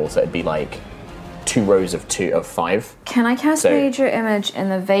in total, so it'd be like 2 rows of 5. Can I cast So- Major Image in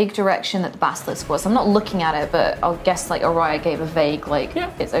the vague direction that the basilisk was? I'm not looking at it, but I'll guess like Aerois gave a vague, like,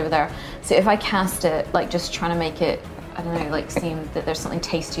 it's over there. So if I cast it, like just trying to make it, I don't know, like seem that there's something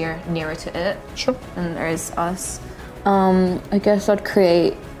tastier nearer to it Sure. than there is us. I guess I'd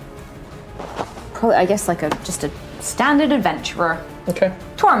create, probably, I guess like just a standard adventurer. Okay.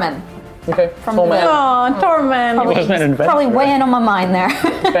 Torment. Okay. From Torman. Oh, Torment. Probably weighing on my mind there.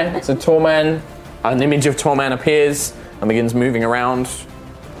 Okay. So Torman, an image of Torman appears and begins moving around.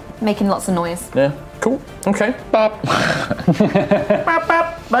 Making lots of noise. Yeah. Cool. Okay. Bop. Bop,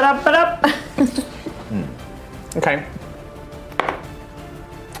 bop, ba-dup, ba-dup. Okay.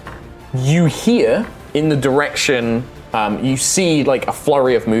 You hear in the direction, you see like a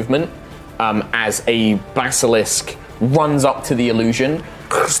flurry of movement as a basilisk runs up to the illusion,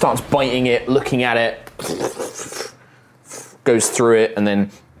 starts biting it, looking at it, goes through it, and then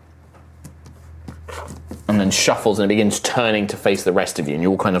shuffles and it begins turning to face the rest of you. And you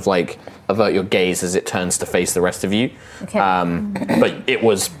all kind of like avert your gaze as it turns to face the rest of you. Okay. But it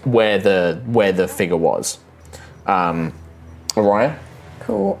was where the figure was. Aerois?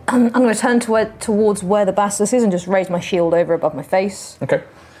 Cool. I'm going to turn towards where the basilisk is and just raise my shield over above my face. Okay.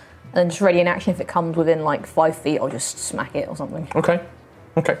 And then just ready in action. If it comes within like 5 feet, I'll just smack it or something. Okay.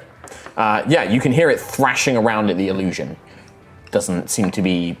 Yeah, you can hear it thrashing around at the illusion. Doesn't seem to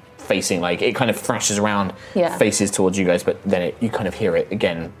be facing, like, it kind of thrashes around, Yeah. faces towards you guys, but then you kind of hear it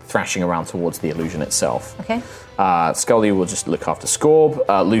again thrashing around towards the illusion itself. Okay. Scully will just look after Scorb.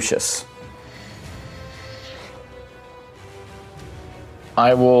 Lucius.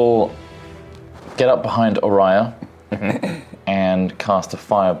 I will get up behind Aerois and cast a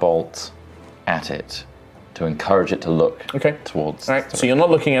firebolt at it to encourage it to look towards. All right, so you're not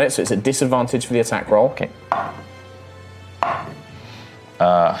looking at it, so it's a disadvantage for the attack roll. Okay.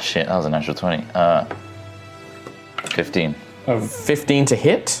 Shit, that was a natural 20. 15. 15 to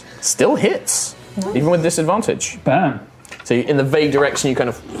hit. Still hits, even with disadvantage. Bam. So in the vague direction, you kind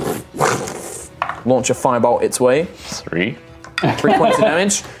of launch a firebolt its way. 3 points of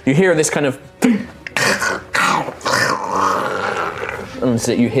damage. You hear this kind of... And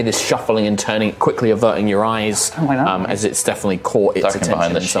so you hear this shuffling and turning, quickly averting your eyes as it's definitely caught its Ducking attention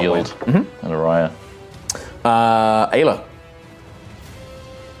behind the in some way. shield. And Aerois. Ayla.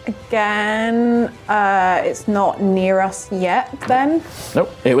 Again, it's not near us yet then. Nope.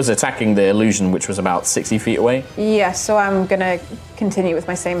 It was attacking the illusion, which was about 60 feet away. Yeah, so I'm gonna continue with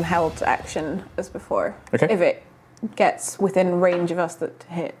my same held action as before. Okay. If it gets within range of us to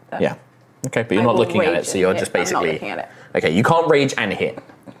hit. Then Yeah. Okay, but you're I not will looking at rage it, so you're and just hit, but I'm not basically... looking at it. Okay, you can't rage and hit.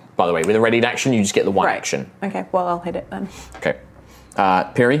 By the way, with a readied action, you just get the one action. Okay, well I'll hit it then. Okay.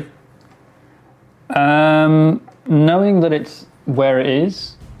 Piri? Knowing that it's where it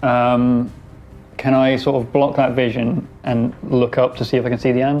is, can I sort of block that vision and look up to see if I can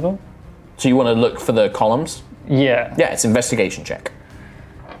see the anvil? So you want to look for the columns? Yeah. Yeah, it's investigation check.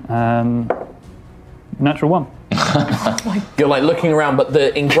 Natural 1. You're like looking around, but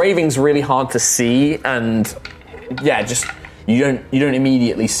the engraving's really hard to see, and yeah, just you don't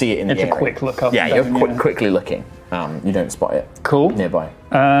immedially see it in the It's a area. quick look up Yeah, and you're down, yeah. quickly looking. You don't spot it. Cool. Nearby.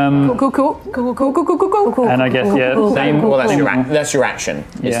 Cool. And I guess, yeah, same. Well, that's your action.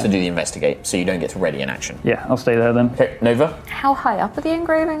 Is Yeah. to do the investigate, so you don't get to ready in action. Yeah, I'll stay there then. Okay, Nova. How high up are the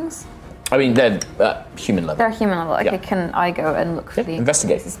engravings? I mean, they're human level. They're human level. Okay, Yeah. can I go and look for the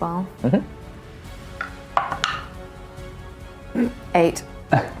investigate as well? Mm-hmm. 8.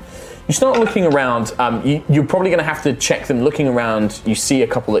 You start looking around. You're probably going to have to check them. Looking around, you see a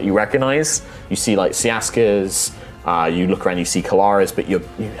couple that you recognize. You see like Siaska's. You look around, you see Kalara's, but you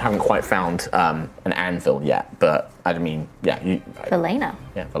haven't quite found an anvil yet. But I mean, yeah, Velena.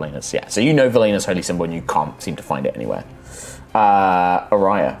 Yeah, Velena's. Yeah, so you know Velena's holy symbol, and you can't seem to find it anywhere.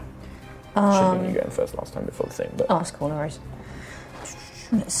 Araya. Should have been you going first last time before the thing, but that's cool, no worries.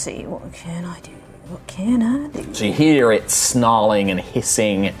 Let's see, what can I do? What can I do? So you hear it snarling and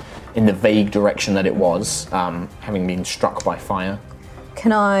hissing in the vague direction that it was, having been struck by fire.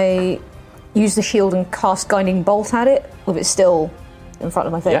 Can I use the shield and cast Guiding Bolt at it? Or if it's still in front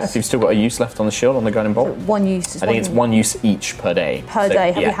of my face? Yeah, if you've still got a use left on the shield on the Guiding Bolt. One use. I think it's one use each per day. Per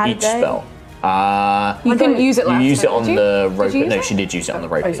day. Have you had each a day? spell. You didn't use it last time. You used it on did you? the rope. Did you use No, it? she did use it on the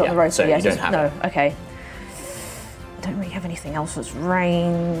rope. Oh, it's on the rope, so yeah, you don't have it. No, okay. I don't really have anything else that's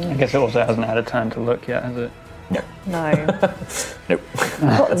range. I guess it also hasn't had a turn to look yet, has it? No. No. Nope.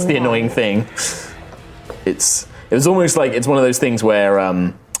 That's the annoying thing. It was almost like it's one of those things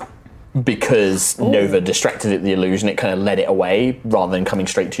where because Nova distracted it the illusion, it kind of led it away rather than coming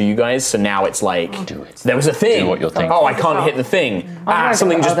straight to you guys. So now it's like there was a thing. Do what you're thinking. Oh, I can't hit the thing.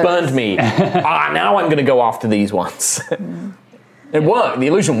 Something just burned me. Now I'm going to go after these ones. It worked. The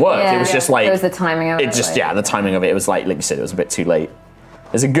illusion worked. Yeah, it was just like it was the timing of it. The timing of it. It was like you said, it was a bit too late.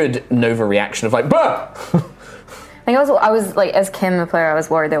 There's a good Nova reaction of like, bah! I think I was like, as Kim the player, I was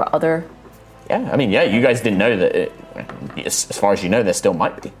worried there were other. Yeah, I mean, you guys didn't know that. As far as you know, there still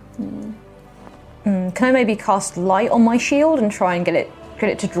might be. Can I maybe cast light on my shield and try and get it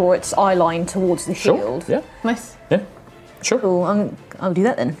to draw its eye line towards the shield? Yeah. Nice. Yeah. Sure. Cool. I'll do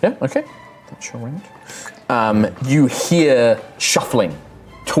that then. Yeah. Okay. That's your range. You hear shuffling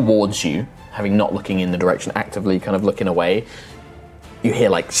towards you, having not looking in the direction, actively kind of looking away. You hear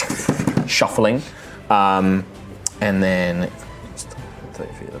like shuffling, and then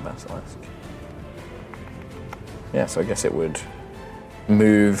 30 feet of the basilisk. Yeah, so I guess it would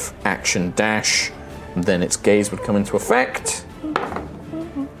move, action, dash, and then its gaze would come into effect.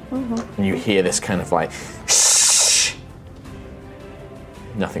 And you hear this kind of like shh.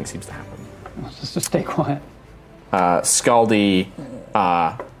 Nothing seems to happen. Just stay quiet. Scaldy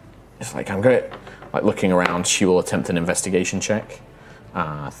is like, I'm good. Like looking around, she will attempt an investigation check.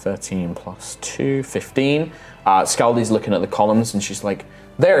 13 plus 2, 15. Scaldy's looking at the columns and she's like,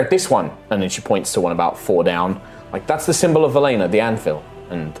 there, this one. And then she points to one about 4 down. Like, that's the symbol of Velena, the anvil.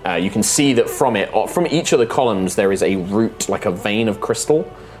 And you can see that from each of the columns, there is a root, like a vein of crystal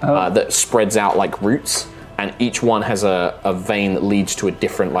that spreads out like roots. And each one has a vein that leads to a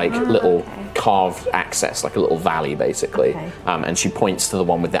different, little carved access, like a little valley, basically. Okay. And she points to the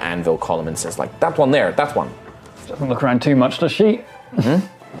one with the anvil column and says, like, that one there, that one. Doesn't look around too much, does she?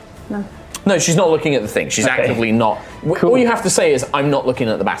 No. No, she's not looking at the thing. She's actively not. Cool. All you have to say is, I'm not looking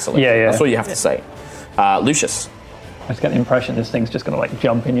at the basilisk. Yeah. That's all you have to say. Lucius. I just get the impression this thing's just going to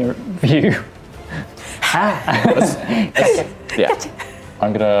jump in your view. Yeah.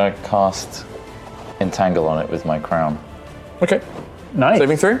 I'm going to cast Entangle on it with my crown. Okay. Nice.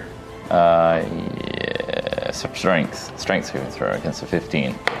 Saving throw? Yeah. Strength saving throw against a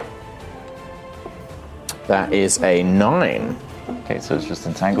 15. That is a 9. Okay, so it's just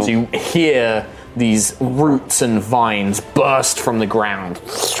entangled. So you hear these roots and vines burst from the ground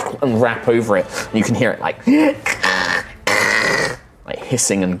and wrap over it. And you can hear it like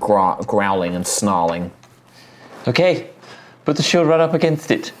hissing and growling and snarling. Okay, put the shield right up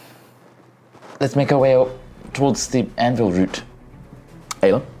against it. Let's make our way up towards the anvil route.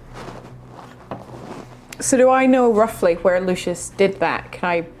 Ayla? So do I know roughly where Lucius did that? Can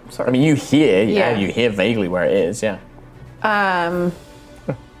I sort of... I mean, you hear, you hear vaguely where it is, yeah.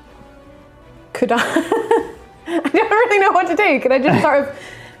 Could I... I don't really know what to do. Could I just sort of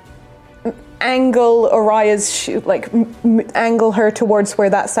angle Araya's angle her towards where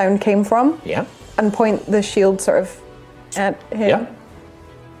that sound came from? Yeah. And point the shield sort of at him? Yeah.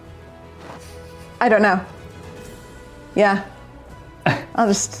 I don't know. Yeah. I'll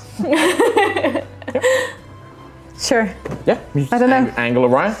just... Sure. Yeah. I don't know. Angle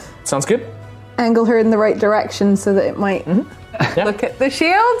Araya. Sounds good. Angle her in the right direction so that it might look at the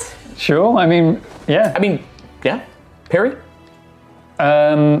shield. Sure, I mean, yeah. Yeah. Perry?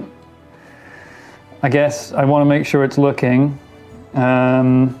 I guess I want to make sure it's looking.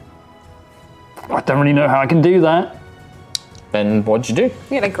 I don't really know how I can do that. Then what'd you do?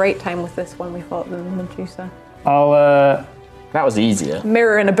 We had a great time with this when we fought the Medusa. I'll, That was easier.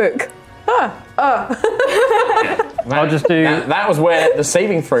 Mirror in a book. I'll just do... That was where the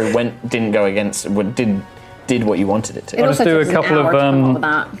saving throw didn't go against... Did what you wanted it to. I'll just do a couple of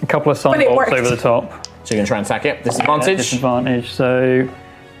sun bolts over the top. So you're going to try and attack it? Disadvantage? Disadvantage, so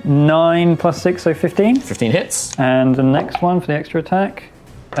 9 plus 6, so 15. 15 hits. And the next one for the extra attack.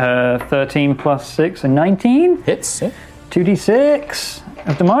 13 plus 6, so 19. Hits, yeah. 2d6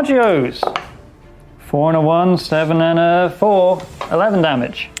 of DiMaggio's. 4 and a 1, 7 and a 4. 11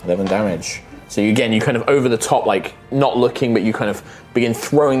 damage. 11 damage. So you kind of over the top, like, not looking, but you kind of begin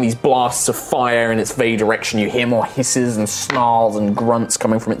throwing these blasts of fire in its vague direction. You hear more hisses and snarls and grunts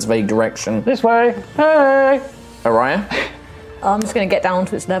coming from its vague direction. This way. Hey! Aerois? I'm just going to get down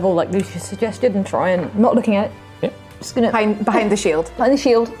to its level, like Lucius suggested, and try and not looking at it. Yeah. Just going to behind the shield. Behind the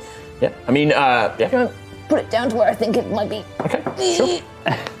shield. Yeah. I mean, yeah. Put it down to where I think it might be. Okay. Sure.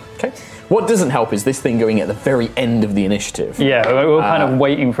 Okay. What doesn't help is this thing going at the very end of the initiative. Yeah, we're kind of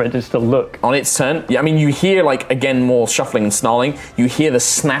waiting for it just to look. On its turn, yeah, I mean, you hear, like, again, more shuffling and snarling. You hear the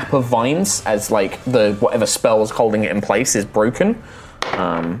snap of vines as, like, whatever spell is holding it in place is broken.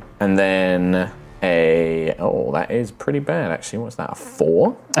 And then that is pretty bad, actually. What's that, a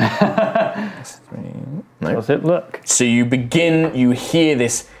 4? No. Does it look? So you hear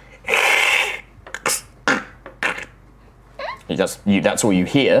this... That's all you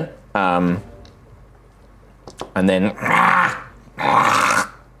hear. And then...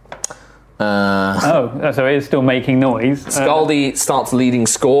 so it is still making noise. Scaldi starts leading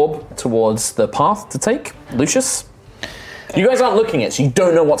Scorb towards the path to take. Lucius? You guys aren't looking at it, so you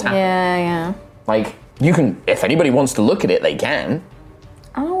don't know what's happening. Yeah. Like, you can... If anybody wants to look at it, they can.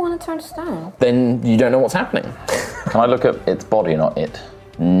 I don't want to turn to stone. Then you don't know what's happening. Can I look at its body, not it?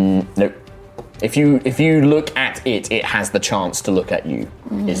 Nope. If you look at it, it has the chance to look at you,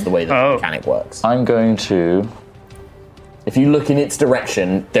 is the way that the mechanic works. I'm going to... If you look in its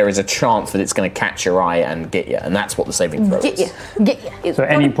direction, there is a chance that it's going to catch your eye and get you, and that's what the saving throw is. Get you. So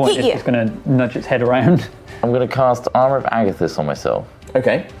at any point, it's just going to nudge its head around. I'm going to cast Armor of Agathis on myself.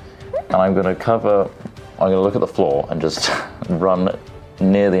 Okay. And I'm going to look at the floor and just run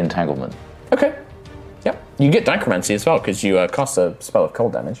near the entanglement. Okay. Yep. You get Dichromancy as well, because you cast a spell of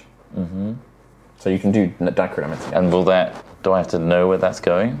cold damage. Mm-hmm. So you can do Dichromancy. And do I have to know where that's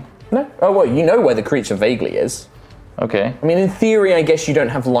going? No. Oh, well, you know where the creature vaguely is. Okay. I mean, in theory, I guess you don't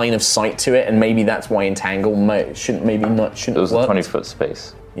have line of sight to it, and maybe that's why Entangle shouldn't It was work. a 20-foot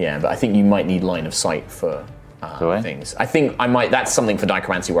space. Yeah, but I think you might need line of sight for things. I think that's something for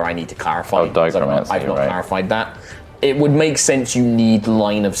Dichromancy where I need to clarify. Oh, Dichromancy, I've not right. clarified that. It would make sense you need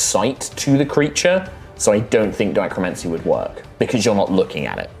line of sight to the creature, so I don't think Dichromancy would work, because you're not looking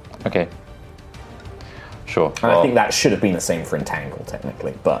at it. Okay. Sure. And I think that should have been the same for Entangle,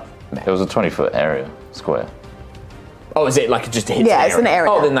 technically, but... It was a 20-foot area, square. Oh, is it like it just hits Yeah, it's an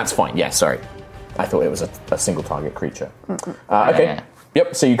area. Oh, then that's fine. Yeah, sorry. I thought it was a single target creature. Okay. Yeah.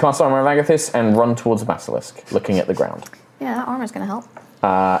 Yep, so you cast Armor of Agathis and run towards the Basilisk, looking at the ground. Yeah, that armor's going to help.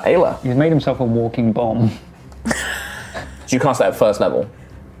 Ayla. He's made himself a walking bomb. Did you cast that at first level?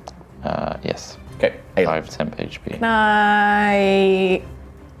 Yes. Okay, Ayla. 5 temp HP. Can I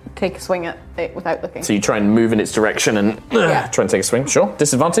take a swing at it without looking? So you try and move in its direction and try and take a swing. Sure.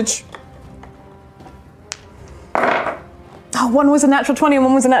 Disadvantage? Oh, one was a natural 20 and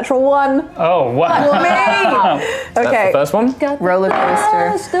one was a natural 1. Oh, wow. Me! That's the Okay. first one. Roller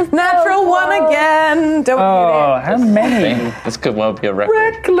coaster. Natural 1 again. Don't Oh, need it. how many? This could well be a record.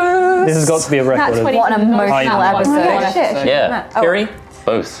 Reckless. This has got to be a record. What an emotional episode. Yeah. Fury?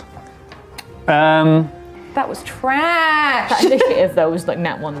 Both. That was trash. That initiative, though, was like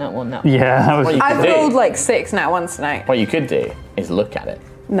nat 1. Yeah, that was... I've rolled like 6 now once tonight. What you could do is look at it.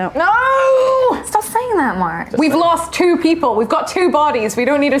 No. Stop saying that, Mark. We've lost 2 people. We've got 2 bodies. We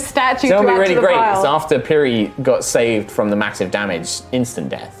don't need a statue So to it'll add be really to the great. pile. It's after Piri got saved from the massive damage, instant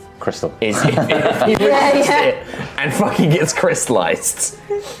death. Crystal. Is if he resists it and fucking gets crystallized.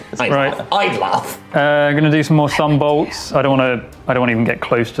 I'd laugh. I'm going to do some more sun bolts. I don't want to even get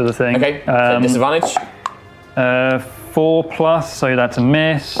close to the thing. Okay, so disadvantage? 4 plus, so that's a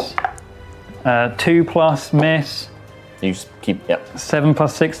miss. 2 plus, miss. You just keep, 7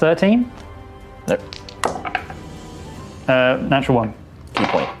 plus 6, 13. Nope. Natural 1. Key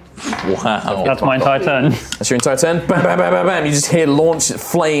point. Wow. That's my entire turn. That's your entire turn. Bam, bam, bam, bam, bam. You just hear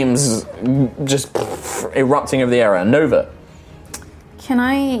flames just erupting over the area. Nova. Can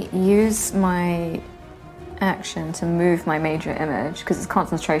I use my action to move my major image? Because it's a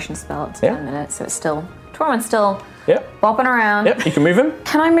concentration spell, it's 10 minutes, so it's still... Torment's still bopping around. Yep, you can move him.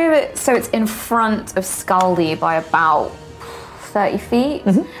 Can I move it so it's in front of Scaldi by about 30 feet?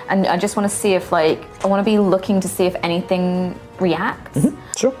 And I just want to see if, I want to be looking to see if anything reacts.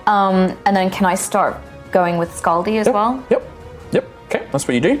 Sure. And then can I start going with Scaldi as well? Yep. Okay, that's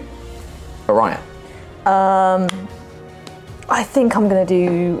what you do. Aerois. I think I'm going to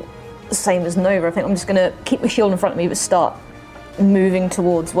do the same as Nova. I think I'm just going to keep my shield in front of me, but start moving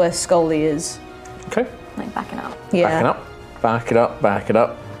towards where Scully is. Okay. Like backing up. Yeah. Backing up. Back it up. Back it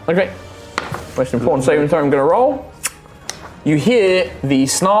up. Okay. Most important saving throw I'm going to roll. You hear the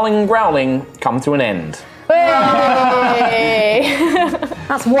snarling and growling come to an end. Hey!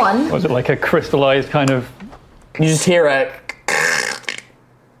 That's one. Was it like a crystallized kind of... You just hear a...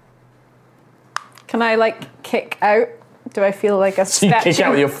 Can I, like, kick out? Do I feel like a So you statue? kick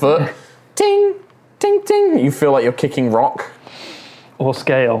out with your foot. Ting, ting, ting. You feel like you're kicking rock. Or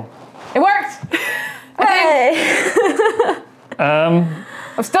scale. It worked! Hey!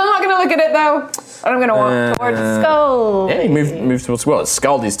 I'm still not going to look at it, though. I'm going to walk towards Skull. Yeah, you move towards... Well, it's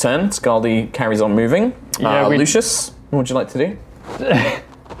Scaldy's turn. Scaldy carries on moving. Yeah, Lucius, what would you like to do?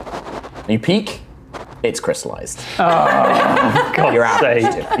 You peek. It's crystallized. Oh, God's You're out of sake.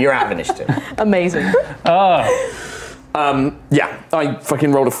 initiative. You're out of initiative. Amazing. Yeah, I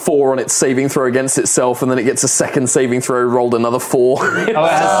fucking rolled a 4 on its saving throw against itself, and then it gets a second saving throw, rolled another 4. Oh, it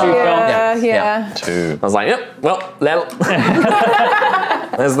has two gone. Yeah. 2. I was like, yep, well, lel.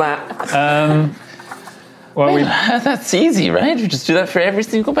 There's that. Well, That's easy, right? We just do that for every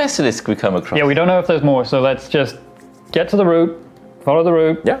single basilisk we come across. yeah, we don't know if there's more, so let's just get to the route, follow the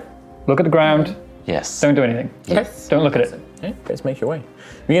route, Yeah. look at the ground, Yes. don't do anything. Yes. Don't look at it. Okay, let's make your way.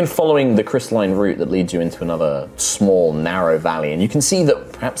 You begin following the crystalline route that leads you into another small, narrow valley, and you can see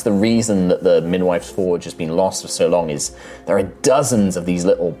that perhaps the reason that the Midwife's Forge has been lost for so long is there are dozens of these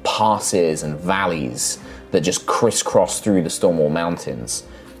little passes and valleys that just crisscross through the Stormwall Mountains.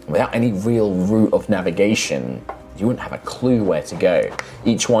 Without any real route of navigation, you wouldn't have a clue where to go.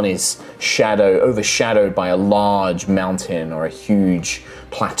 Each one is overshadowed by a large mountain or a huge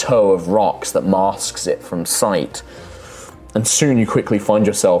plateau of rocks that masks it from sight. And soon you quickly find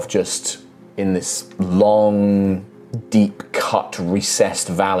yourself just in this long, deep-cut, recessed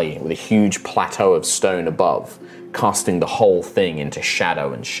valley with a huge plateau of stone above, casting the whole thing into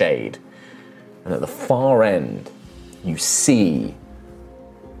shadow and shade. And at the far end, you see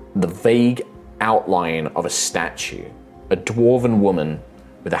the vague outline of a statue, a dwarven woman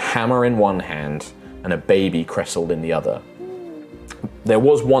with a hammer in one hand and a baby crestled in the other. There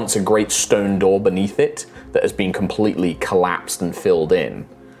was once a great stone door beneath it that has been completely collapsed and filled in.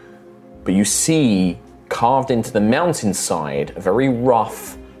 But you see, carved into the mountainside, a very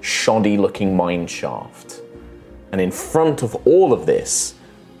rough, shoddy-looking mine shaft. And in front of all of this,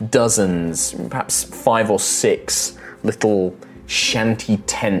 dozens, perhaps 5 or 6 little shanty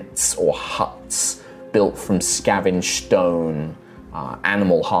tents or huts built from scavenged stone,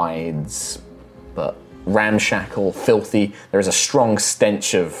 animal hides, but ramshackle, filthy. There is a strong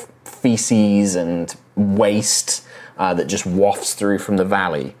stench of feces and waste that just wafts through from the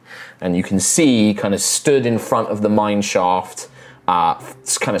valley. And you can see, kind of stood in front of the mine shaft,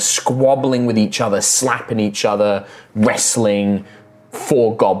 kind of squabbling with each other, slapping each other, wrestling,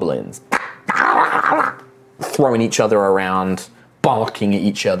 4 goblins. Throwing each other around, barking at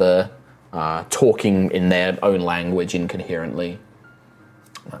each other, talking in their own language incoherently.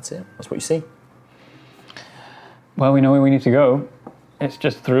 That's it. That's what you see. Well, we know where we need to go. It's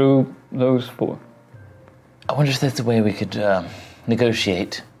just through those 4. I wonder if there's a way we could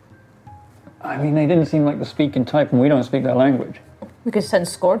negotiate. I mean, they didn't seem like the speaking type, and we don't speak their language. We could send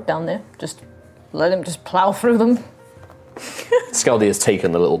Scord down there. Just let him just plow through them. Scaldy has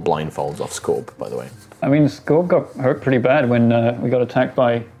taken the little blindfolds off Scorp, by the way. I mean, Scorp got hurt pretty bad when we got attacked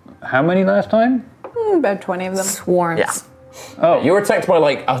by how many last time? About 20 of them. Swarms. Yeah. Oh, You were attacked by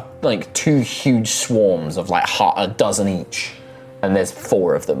like 2 huge swarms of like a dozen each, and there's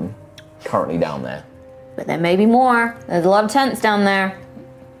 4 of them currently down there. But there may be more. There's a lot of tents down there.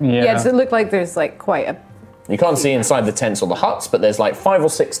 Yeah, does it look like there's like quite a... You can't see inside the tents or the huts, but there's like 5 or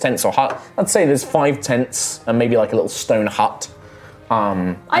 6 tents or hut. I'd say there's 5 tents and maybe like a little stone hut.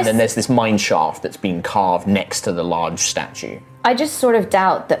 And then there's this mine shaft that's been carved next to the large statue. I just sort of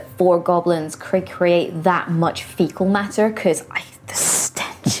doubt that 4 goblins could create that much fecal matter, because the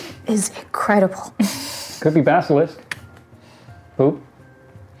stench is incredible. Could be basilisk. Poop.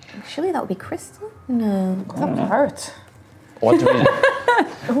 Surely that would be crystal? No. That would hurt. What do we...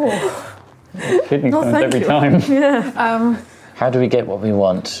 Kidney stones thank every you. time. Yeah. How do we get what we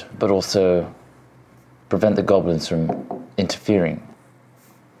want, but also prevent the goblins from interfering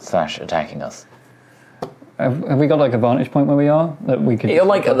 / attacking us? Have we got like a vantage point where we are that we could? You're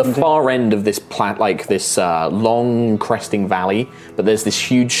like at the far end of this long cresting valley, but there's this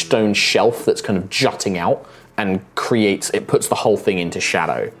huge stone shelf that's kind of jutting out and puts the whole thing into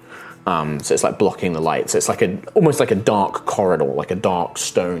shadow. So it's like blocking the light. So it's like almost like a dark corridor, like a dark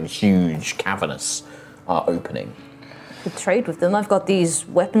stone, huge, cavernous opening. Could trade with them. I've got these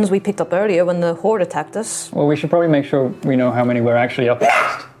weapons we picked up earlier when the horde attacked us. Well, we should probably make sure we know how many we're actually up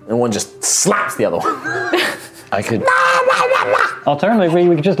against. And one just slaps the other one. I could. Alternatively,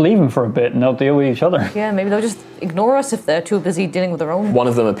 we could just leave them for a bit and they'll deal with each other. Yeah, maybe they'll just ignore us if they're too busy dealing with their own. One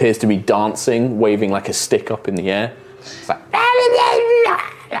of them appears to be dancing, waving like a stick up in the air. It's like,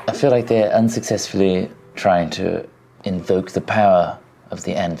 I feel like they're unsuccessfully trying to invoke the power of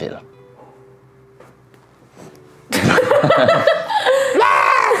the anvil.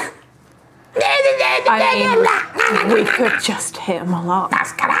 I mean, we could just hit him a lot.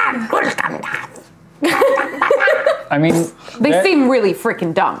 I mean, They seem really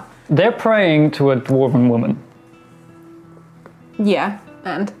freaking dumb. they're praying to a dwarven woman. Yeah,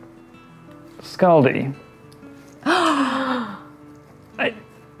 and? Scaldi.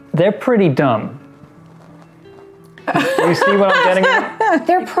 They're pretty dumb. You see what I'm getting at?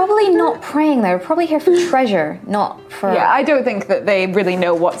 They're probably not praying. They're probably here for treasure, not for Yeah, I don't think that they really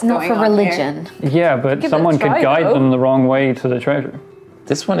know what's not going for on religion. Yeah, but Give it a someone try, could guide though. them the wrong way to the treasure.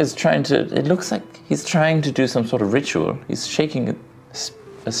 This one is trying to. It looks like he's trying to do some sort of ritual. He's shaking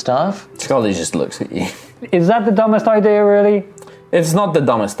a staff. Scotty just looks at you. Is that the dumbest idea, really? It's not the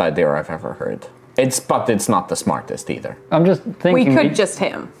dumbest idea I've ever heard. But it's not the smartest either. I'm just We thinking. could just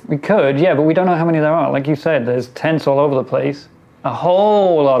hit him. We could, yeah, but we don't know how many there are. Like you said, there's tents all over the place. A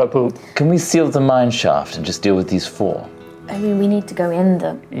whole lot of poop. Can we seal the mine shaft and just deal with these 4? I mean, we need to go in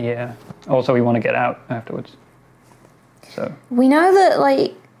them. Yeah. Also, we want to get out afterwards. So. We know that,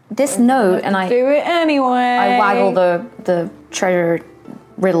 like, this note, and I do it anyway. I waggle the treasure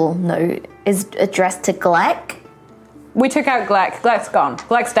riddle note is addressed to Gleck. We took out Gleck. Gleck's gone.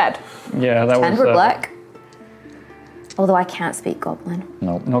 Gleck's dead. Yeah, that And was. Gleck. Although I can't speak Goblin.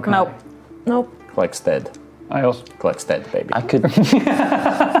 Nope. No, Nope. Nope. Gleck's dead. I also. Gleck's dead, baby. I could.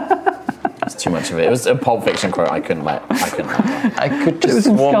 It's too much of it. It was a Pulp Fiction quote. I couldn't let that. I could just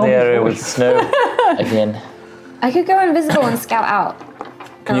swarm the area with snow again. I could go invisible and scout out.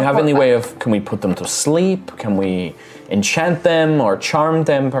 Can you have any way of? Can we put them to sleep? Can we enchant them or charm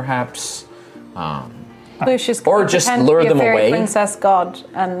them, perhaps? Lucius Or could just pretend to lure be a them fairy away. princess god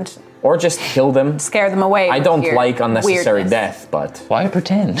and Or just kill them? scare them away. I with don't your like unnecessary weirdness. death, but Why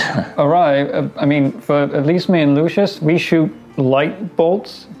pretend? Alright, I mean, for at least me and Lucius, we shoot light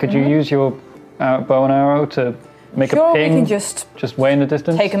bolts. Could you use your bow and arrow to make Sure, a we ping? can just way in the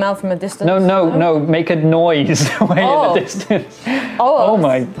distance? take them out from a distance. No, make a noise way in the distance. Oh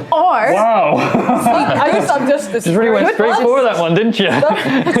my. Or Wow. I guess I'm just Just really went straight for that one, didn't you?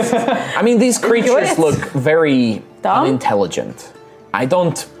 I mean, these creatures it. look very Dumb? unintelligent. I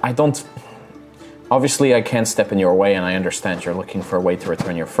don't. Obviously, I can't step in your way, and I understand you're looking for a way to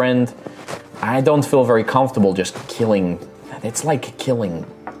return your friend. I don't feel very comfortable just killing. It's like killing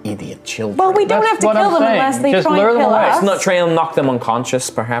idiot children. well, we don't That's have to what kill I'm them saying. unless they Just try lure and them kill away. us. It's not trying to knock them unconscious,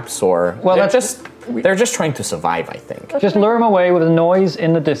 perhaps, or Well, they're that's- just trying to survive. I think. Just lure them away with a noise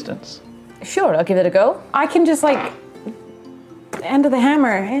in the distance. Sure, I'll give it a go. I can just like end of the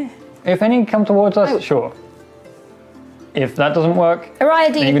hammer. Eh. If any come towards us, sure. If that doesn't work, Araya,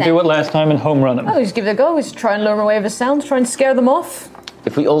 do then you you can think? do it last time and home run them. I'll just give it a go. Just try and lure them away with a sound, try and scare them off.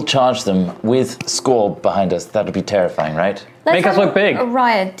 If we all charge them with Scorb behind us, that would be terrifying, right? Let's Make us have look big.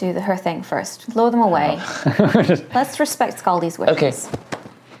 Araya do her thing first. Lure them away. Let's respect Scaldi's wishes. Okay.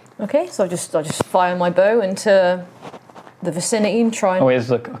 Okay, so I'll just fire my bow into the vicinity and try and... Oh, it's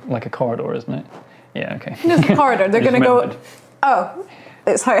like a corridor, isn't it? Yeah, okay. There's a corridor. They're Just going to go. remembered. Oh,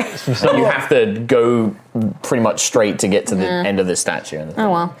 it's her. You have to go pretty much straight to get to the end of the statue.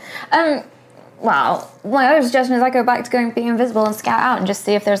 Oh well. Well, my other suggestion is I go back to going be invisible and scout out and just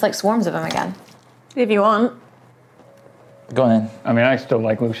see if there's like swarms of them again. If you want. Go on then. I mean, I still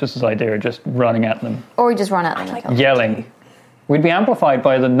like Lucius's idea of just running at them, Or we just run at them and kill them. yelling. We'd be amplified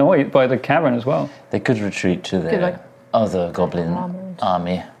by the noise, by the cavern as well. They could retreat to their like- other goblin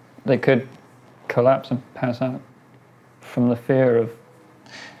army. They could collapse and pass out from the fear of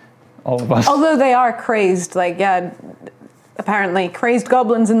all of us. Although they are crazed, like apparently crazed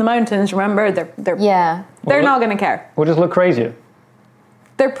goblins in the mountains. Remember, they're Yeah. they're not going to care. We'll just look crazier.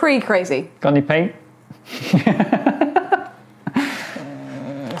 They're pre-crazy. Got any paint?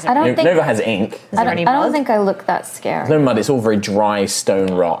 I don't think Nova has ink. I don't think I look that scary. No mud. It's all very dry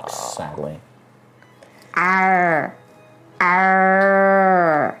stone rocks. Sadly. Arr.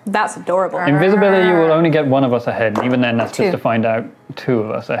 Arr. That's adorable. Invisibility will only get one of us ahead, and even then that's Two. just to find out 2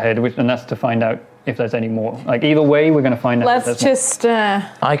 of us ahead, and that's to find out if there's any more. Like, either way, we're going to find out. if Let's there's just.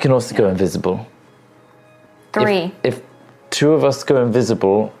 I can also go invisible. 3. If 2 of us go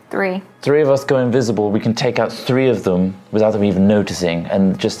invisible, 3. 3 of us go invisible, we can take out 3 of them without them even noticing,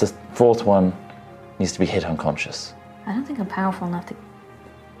 and just the 4th one needs to be hit unconscious. I don't think I'm powerful enough to.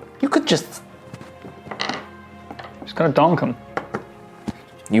 You could just gotta donk him.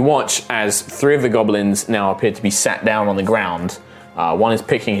 You watch as 3 of the goblins now appear to be sat down on the ground. One is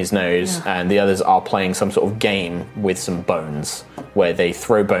picking his nose, and the others are playing some sort of game with some bones, where they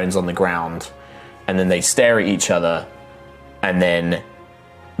throw bones on the ground, and then they stare at each other, and then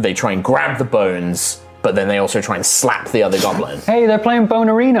they try and grab the bones, but then they also try and slap the other goblin. Hey, they're playing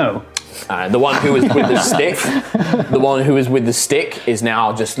Bonarino. The one who was with the stick, is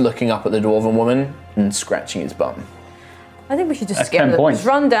now just looking up at the dwarven woman and scratching his bum. I think we should just That's scare 10 them. points. Just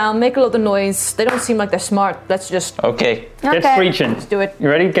run down, make a lot of noise. They don't seem like they're smart. Let's just... Okay. Get screeching. Let's do it. You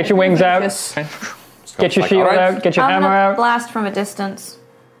ready? Get your wings out. Get your shield out. Get your I'm hammer gonna out. blast from a distance.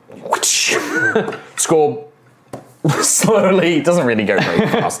 Scorb slowly, doesn't really go very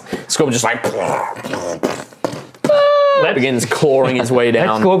fast. Scorb just like begins clawing his way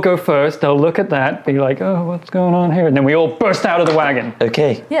down. Let's go first. They'll look at that, be like, oh, what's going on here? And then we all burst out of the wagon.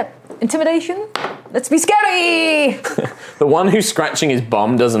 Okay. Yep. Intimidation. Let's be scary! The one who's scratching his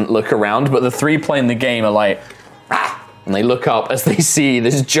bum doesn't look around, but the 3 playing the game are like, ah! And they look up as they see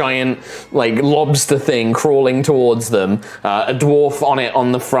this giant, like, lobster thing crawling towards them. A dwarf on it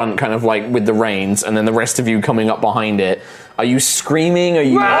on the front, kind of like with the reins, and then the rest of you coming up behind it. Are you screaming? Are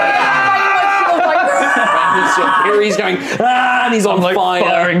you... Here he's going, and he's on fire.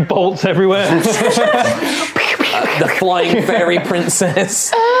 Firing bolts everywhere. The flying fairy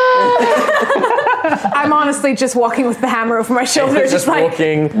princess. I'm honestly just walking with the hammer over my shoulder, just like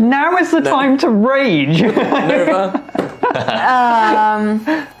walking. Now is the time to rage. Nova.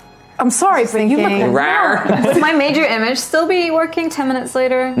 I'm sorry, but you look like Would my major image still be working 10 minutes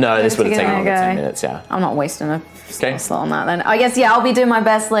later? No, this would have taken longer 10 minutes, yeah. I'm not wasting a slot on that then. I guess, yeah, I'll be doing my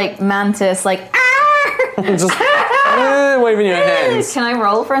best, like, mantis, like, just waving your hands. Can I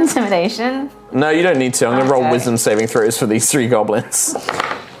roll for intimidation? No, you don't need to. I'm going to roll wisdom saving throws for these 3 goblins.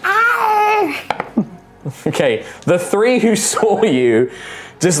 Okay, the 3 who saw you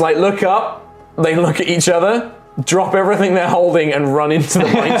just like look up, they look at each other, drop everything they're holding and run into the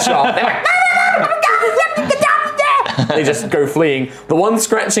mine shaft. They just go fleeing. The one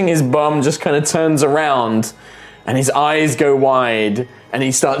scratching his bum just kind of turns around and his eyes go wide and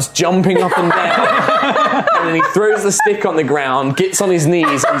he starts jumping up and down. And then he throws the stick on the ground, gets on his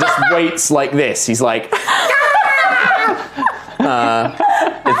knees and just waits like this. He's like...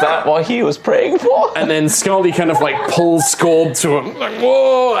 Is that what he was praying for? And then Scaldy kind of like pulls Scorb to him, like,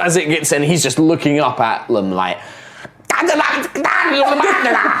 whoa, as it gets in. He's just looking up at them like... And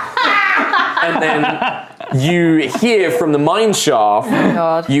then you hear from the mine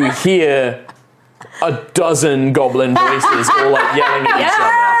shaft, you hear a dozen goblin voices all like yelling at each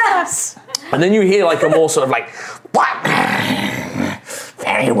other. And then you hear like a more sort of like, what?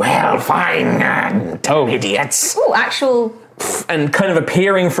 Very well, fine, idiots. Oh, actual... And kind of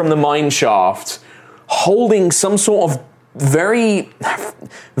appearing from the mine shaft, holding some sort of very,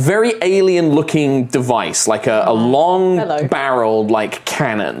 very alien-looking device, like a long-barreled, like,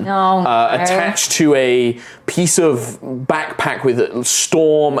 cannon, attached to a piece of backpack with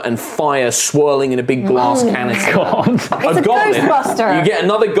storm and fire swirling in a big glass canister. It's a goblin. Ghostbuster. You get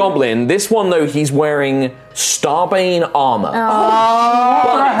another goblin. This one, though, he's wearing Starbane armor.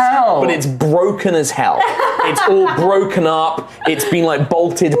 But it's broken as hell. It's all broken up. It's been like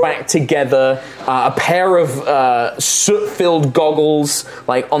bolted back together. A pair of soot-filled goggles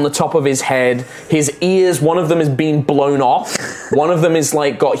like on the top of his head. His ears, one of them is being blown off. One of them is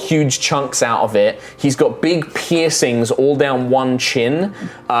like got huge chunks out of it. He's got big piercings all down one chin.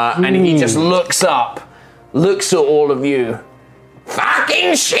 And he just looks up, looks at all of you.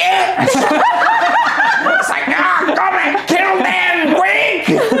 Fucking shit! It's like, come and kill them, quick!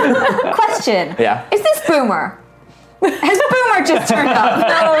 Question. Yeah. Is this Boomer? Has Boomer just turned up?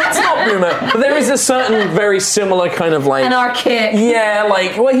 No, it's not Boomer. But there is a certain very similar kind of like... Anarchic. Yeah,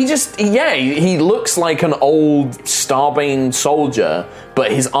 like, well, he looks like an old Starbane soldier,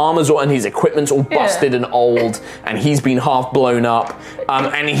 but his armor's all, and his equipment's all busted and old, and he's been half blown up,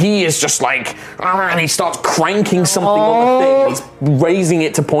 and he is just like, and he starts cranking something on the thing, he's raising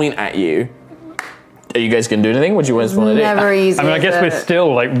it to point at you. Are you guys going to do anything? What do you guys want to do? Never easy. I mean, I guess we're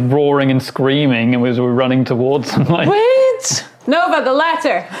still like roaring and screaming, and we're running towards them. Like, wait, Nova, the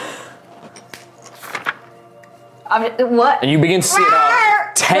letter. What? And you begin to see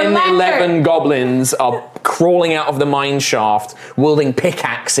about 10, 11 goblins are crawling out of the mine shaft, wielding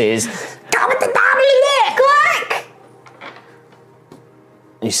pickaxes. Click!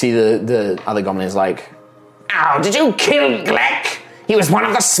 You see the other goblin is like, "Oh, did you kill Gleck? He was one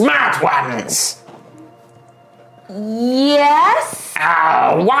of the smart ones." Yes?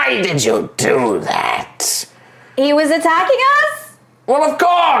 Oh, why did you do that? He was attacking us? Well, of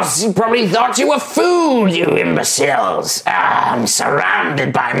course! You probably thought you were food, you imbeciles. I'm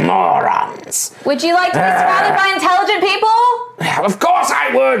surrounded by morons. Would you like to be surrounded by intelligent people? Of course I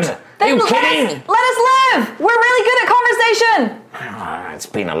would! Then Are you kidding? Let us live! We're really good at conversation! It's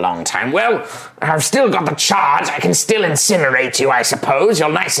been a long time. Well, I've still got the charge. I can still incinerate you, I suppose.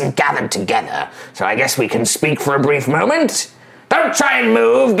 You're nice and gathered together. So I guess we can speak for a brief moment. Don't try and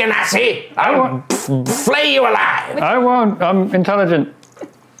move, Ganassi. I'll flay you alive. I won't. I'm intelligent.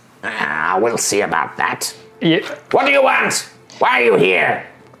 We'll see about that. Yeah. What do you want? Why are you here?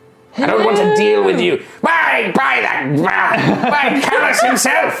 I don't want to deal with you. By Callus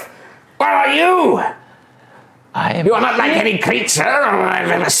himself. What are you? You are not like any creature I've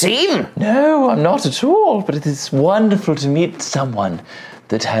ever seen. No, I'm not at all, but it is wonderful to meet someone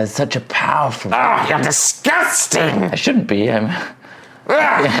that has such a powerful... Oh, you're disgusting! I shouldn't be,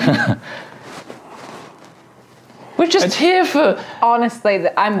 We're just here for... Honestly,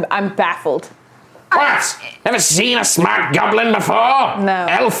 I'm baffled. What? Never seen a smart goblin before? No.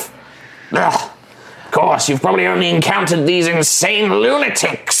 Elf? Ugh. Of course, you've probably only encountered these insane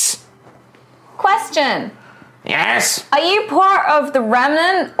lunatics. Question. Yes? Are you part of the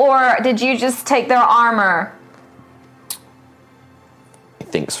remnant, or did you just take their armor? He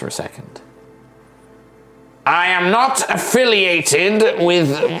thinks for a second. I am not affiliated with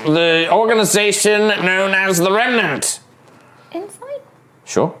the organization known as the Remnant. Insight?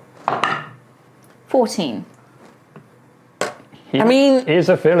 Sure. 14. He's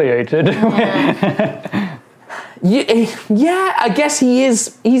affiliated. Yeah, I guess he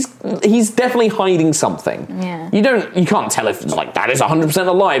is. He's definitely hiding something. Yeah. You can't tell if it's like that is 100%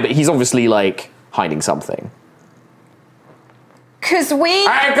 a lie, but he's obviously like hiding something.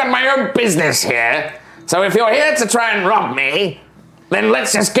 I've got my own business here, so if you're here to try and rob me, then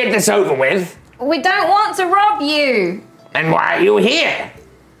let's just get this over with. We don't want to rob you. And why are you here?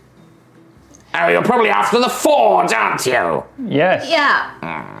 Oh, you're probably after the forge, aren't you? Yes.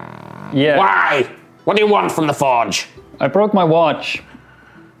 Yeah. Yeah. Why? What do you want from the forge? I broke my watch.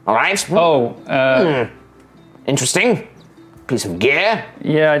 All right. Interesting. Piece of gear.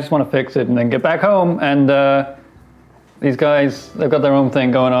 Yeah, I just want to fix it and then get back home. And these guys, they've got their own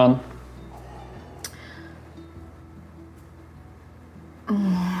thing going on.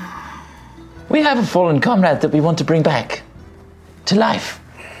 We have a fallen comrade that we want to bring back to life.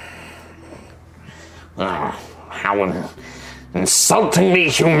 How insultingly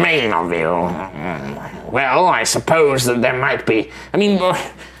humane of you. Well, I suppose that there might be...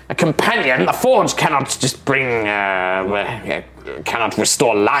 a companion. The forge cannot just bring... cannot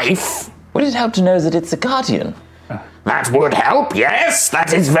restore life. Would it help to know that it's a guardian? That would help, yes.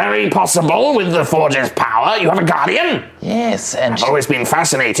 That is very possible with the forge's power. You have a guardian? Yes, and... I've always been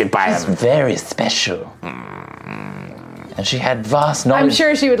fascinated by She's them. very special. And she had vast knowledge. I'm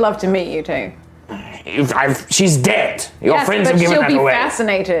sure she would love to meet you too. She's dead. Your friends have given that away. She'll be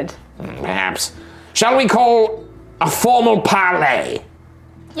fascinated. Perhaps. Shall we call a formal parley?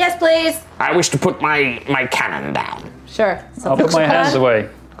 Yes, please. I wish to put my cannon down. Sure. I'll put my hands away.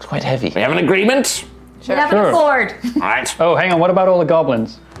 It's quite heavy. We have an agreement? Sure. We have an accord. All right. Oh, hang on. What about all the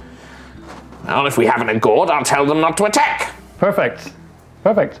goblins? Well, if we have an accord, I'll tell them not to attack. Perfect.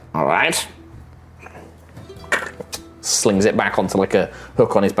 All right. Slings it back onto like a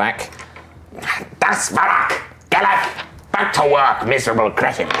hook on his back. Das Barak! Get up! Back to work, miserable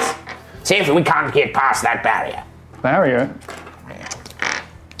cretins. See if we can't get past that barrier. Barrier?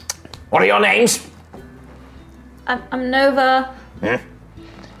 What are your names? I'm Nova.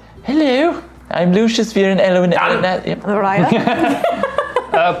 Hello. I'm Lucius Viren Elwin.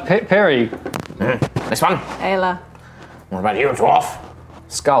 Perry. This one? Ayla. What about you, dwarf?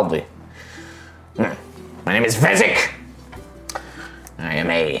 Scaldi. My name is Vezik. I'm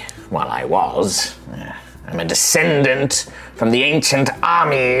a descendant from the ancient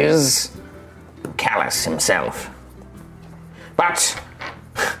armies of Callus himself. But,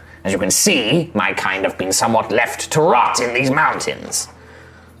 as you can see, my kind have been somewhat left to rot in these mountains.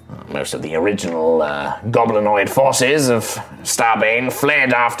 Most of the original goblinoid forces of Starbane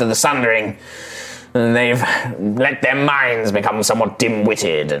fled after the Sundering, and they've let their minds become somewhat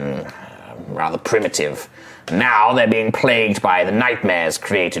dim-witted and rather primitive. Now they're being plagued by the nightmares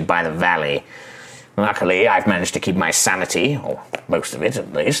created by the valley. Luckily, I've managed to keep my sanity, or most of it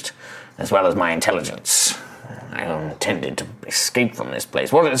at least, as well as my intelligence. I intended to escape from this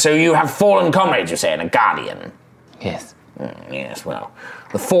place. So you have fallen comrades, you say, and a guardian? Yes. Yes, well,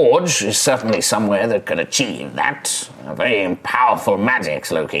 the forge is certainly somewhere that could achieve that. Very powerful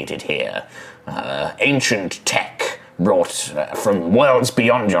magic's located here. Ancient tech brought from worlds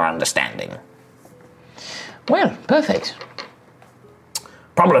beyond your understanding. Well, perfect.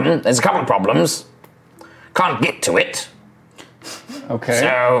 Problem, there's a couple of problems. Can't get to it. Okay.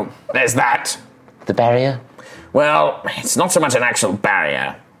 So, there's that. The barrier? Well, it's not so much an actual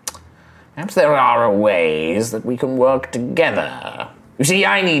barrier. Perhaps there are ways that we can work together. You see,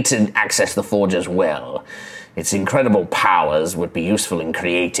 I need to access the forge as well. Its incredible powers would be useful in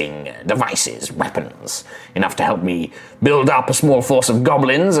creating devices, weapons, enough to help me build up a small force of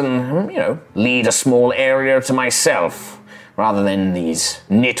goblins and, lead a small area to myself, rather than these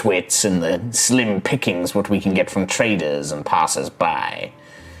nitwits and the slim pickings what we can get from traders and passers-by.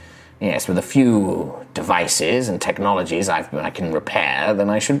 Yes, with a few devices and technologies I can repair, then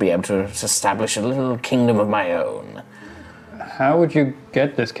I should be able to establish a little kingdom of my own. How would you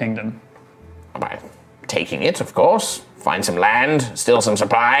get this kingdom? By taking it, of course. Find some land, steal some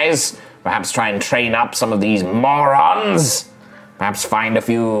supplies, perhaps try and train up some of these morons, perhaps find a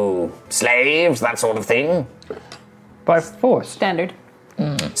few slaves, that sort of thing. By force? Standard.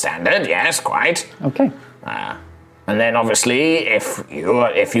 Standard, yes, quite. Okay. And then, obviously, if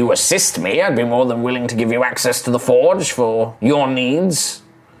you assist me, I'd be more than willing to give you access to the forge for your needs.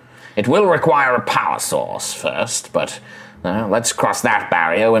 It will require a power source first, but let's cross that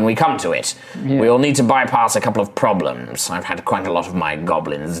barrier when we come to it. Yeah. We'll need to bypass a couple of problems. I've had quite a lot of my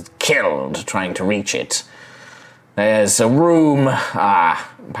goblins killed trying to reach it. There's a room,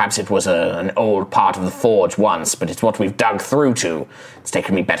 perhaps it was an old part of the forge once, but it's what we've dug through to. It's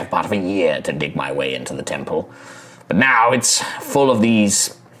taken me better part of a year to dig my way into the temple. But now it's full of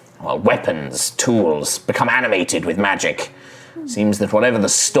these, weapons, tools, become animated with magic. Seems that whatever the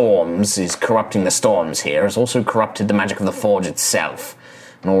storms is corrupting the storms here has also corrupted the magic of the forge itself.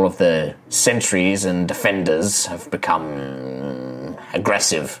 And all of the sentries and defenders have become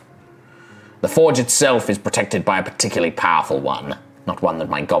aggressive. The forge itself is protected by a particularly powerful one, not one that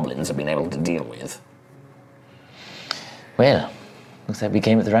my goblins have been able to deal with. Well, looks like we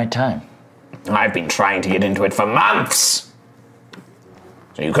came at the right time. I've been trying to get into it for months.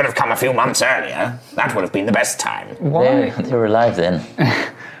 So you could have come a few months earlier. That would have been the best time. Why? They were alive then.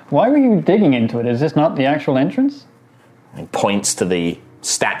 Why were you digging into it? Is this not the actual entrance? He points to the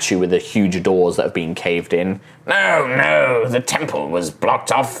statue with the huge doors that have been caved in. No, the temple was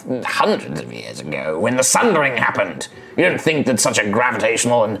blocked off hundreds of years ago when the Sundering happened. You don't think that such a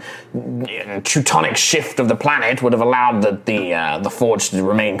gravitational and Teutonic shift of the planet would have allowed the forge to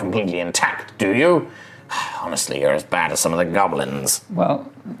remain completely intact, do you? Honestly, you're as bad as some of the goblins.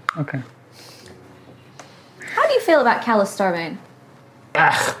 Well, okay. How do you feel about Callus Starbane?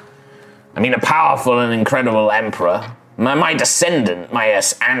 A powerful and incredible emperor. My descendant, my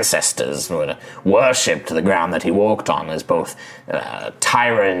ancestors were worshipped the ground that he walked on as both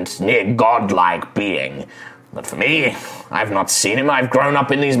tyrant, near godlike being. But for me, I've not seen him. I've grown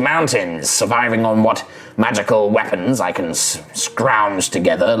up in these mountains, surviving on what magical weapons I can scrounge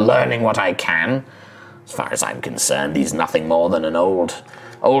together, learning what I can. As far as I'm concerned, he's nothing more than an old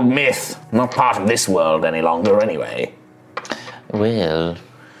myth, not part of this world any longer anyway. Well...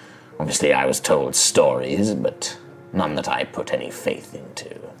 Obviously, I was told stories, but none that I put any faith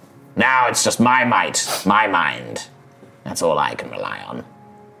into. Now it's just my might, my mind. That's all I can rely on.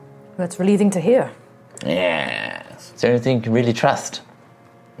 That's relieving to hear. Yes. Is there anything you can really trust?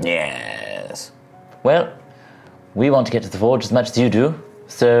 Yes. Well, we want to get to the forge as much as you do,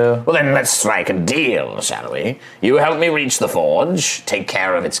 so... Well, then let's strike a deal, shall we? You help me reach the forge, take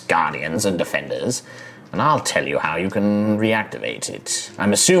care of its guardians and defenders, and I'll tell you how you can reactivate it.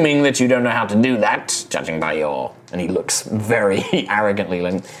 I'm assuming that you don't know how to do that, judging by your... And he looks very arrogantly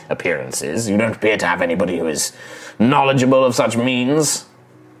like appearances. You don't appear to have anybody who is knowledgeable of such means.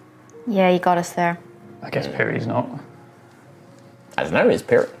 Yeah, you got us there. I guess Perry's not. I don't know, is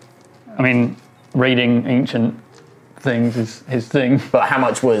Perry? Reading ancient things is his thing. But how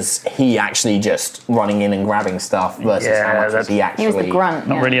much was he actually just running in and grabbing stuff versus how much was he actually... He was the grunt.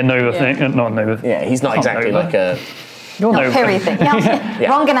 Not really a Nova thing. Not a Nova. Yeah, he's not exactly Nova. like a... You're Not Nova. Perry thing. Yeah.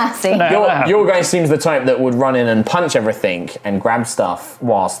 Wrong Ganassi. Your guy seems the type that would run in and punch everything and grab stuff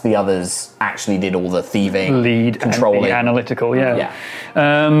whilst the others actually did all the thieving, Lead, controlling. and analytical, yeah.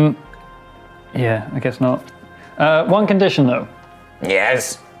 Yeah, I guess not. One condition, though.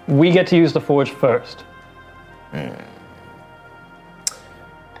 Yes? We get to use the forge first.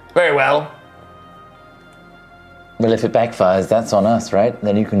 Very well. Well, if it backfires, that's on us, right?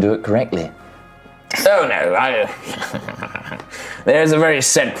 Then you can do it correctly. Oh, no, There's a very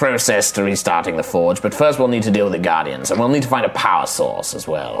set process to restarting the forge, but first we'll need to deal with the Guardians, and we'll need to find a power source as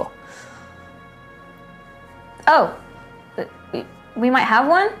well. Oh, we might have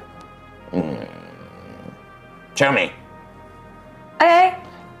one? Show me. Okay.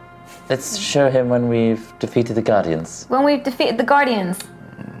 Let's show him when we've defeated the Guardians. When we've defeated the Guardians.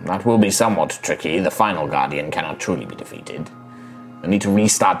 That will be somewhat tricky. The final Guardian cannot truly be defeated. I need to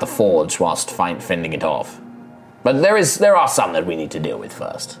restart the forge whilst fending it off. But there are some that we need to deal with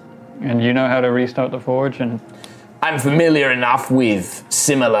first. And you know how to restart the forge? And I'm familiar enough with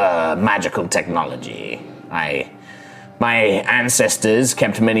similar magical technology. My ancestors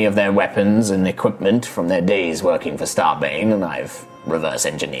kept many of their weapons and equipment from their days working for Starbane, and I've reverse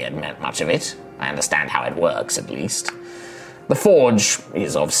engineered much of it. I understand how it works, at least. The forge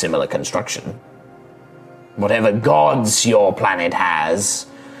is of similar construction. Whatever gods your planet has,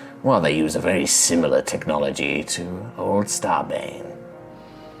 well, they use a very similar technology to old Starbane.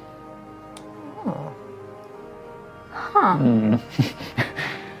 Huh.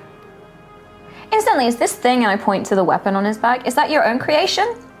 Instantly, is this thing, and I point to the weapon on his back, is that your own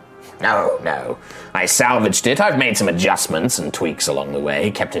creation? No. I salvaged it. I've made some adjustments and tweaks along the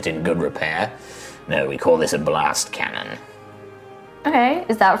way, kept it in good repair. No, we call this a blast cannon. Okay,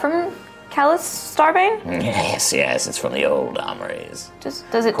 is that from Callus Starbane? Yes, it's from the old armories. Does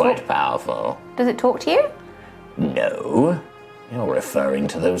it quite powerful? Does it talk to you? No. You're referring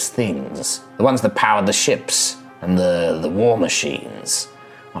to those things. The ones that powered the ships and the war machines.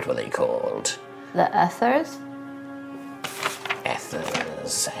 What were they called? The Ethers?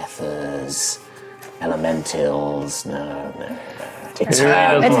 Ethers. Elementals. No.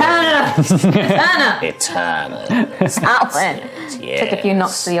 Eternals. Alvin. Yes. Took a few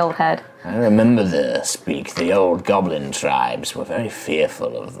knocks to the old head. I remember the old goblin tribes were very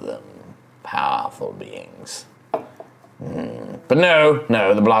fearful of them. Powerful beings. But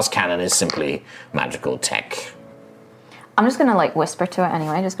no, the blast cannon is simply magical tech. I'm just gonna whisper to it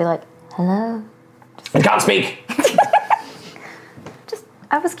anyway, just be like, hello. I can't speak!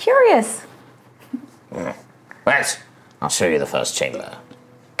 I was curious. Right, I'll show you the first chamber.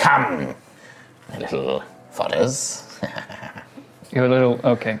 Come, my little fodders. You're a little...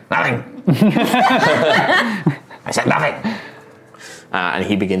 okay. Nothing. I said nothing. And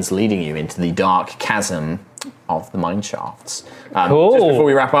he begins leading you into the dark chasm of the mine shafts. Cool. Just before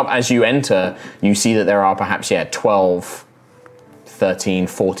we wrap up, as you enter, you see that there are perhaps 12, 13,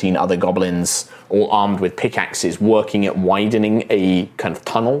 14 other goblins, all armed with pickaxes, working at widening a kind of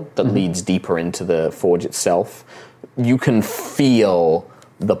tunnel that leads deeper into the forge itself. You can feel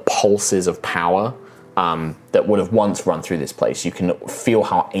the pulses of power that would have once run through this place. You can feel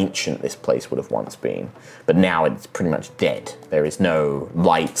how ancient this place would have once been. But now it's pretty much dead. There is no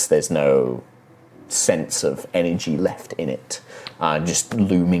lights, there's no sense of energy left in it. Just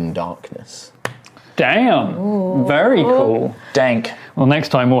looming darkness. Damn. Ooh. Very cool. Dank. Well, next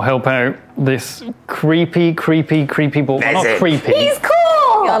time we'll help out this creepy ball. Well, not creepy. He's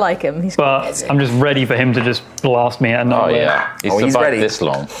cool! Yeah, I like him. He's But I'm just ready for him to just blast me at nowhere. Oh, yeah. He's ready. This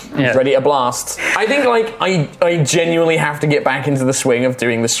long. Yeah. He's ready to blast. I think, I genuinely have to get back into the swing of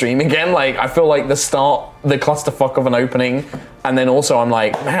doing the stream again. I feel like the clusterfuck of an opening, and then also I'm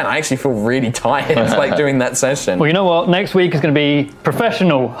like, man, I actually feel really tired, doing that session. Well, you know what? Next week is going to be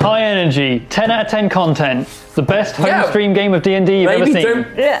professional, high energy, 10 out of 10 content. The best home stream game of D&D you've ever seen.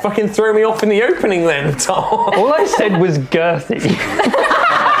 Maybe don't fucking throw me off in the opening then, Tom. All I said was girthy.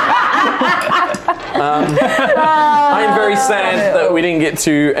 I'm very sad that we didn't get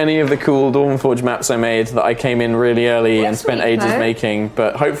to any of the cool Dawnforge maps I made that I came in really early and spent ages making,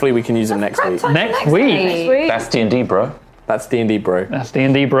 but hopefully we can use them next week. Next week? That's D&D, bro. That's D&D, bro. That's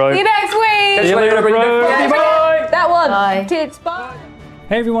D&D, bro. See you next week! See you later, bro. Bye! That one. Bye. Kids, bye.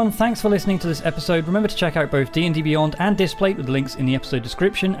 Hey everyone, thanks for listening to this episode. Remember to check out both D&D Beyond and Displate with the links in the episode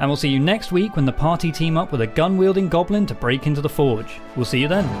description, and we'll see you next week when the party team up with a gun-wielding goblin to break into the forge. We'll see you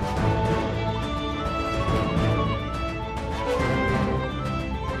then.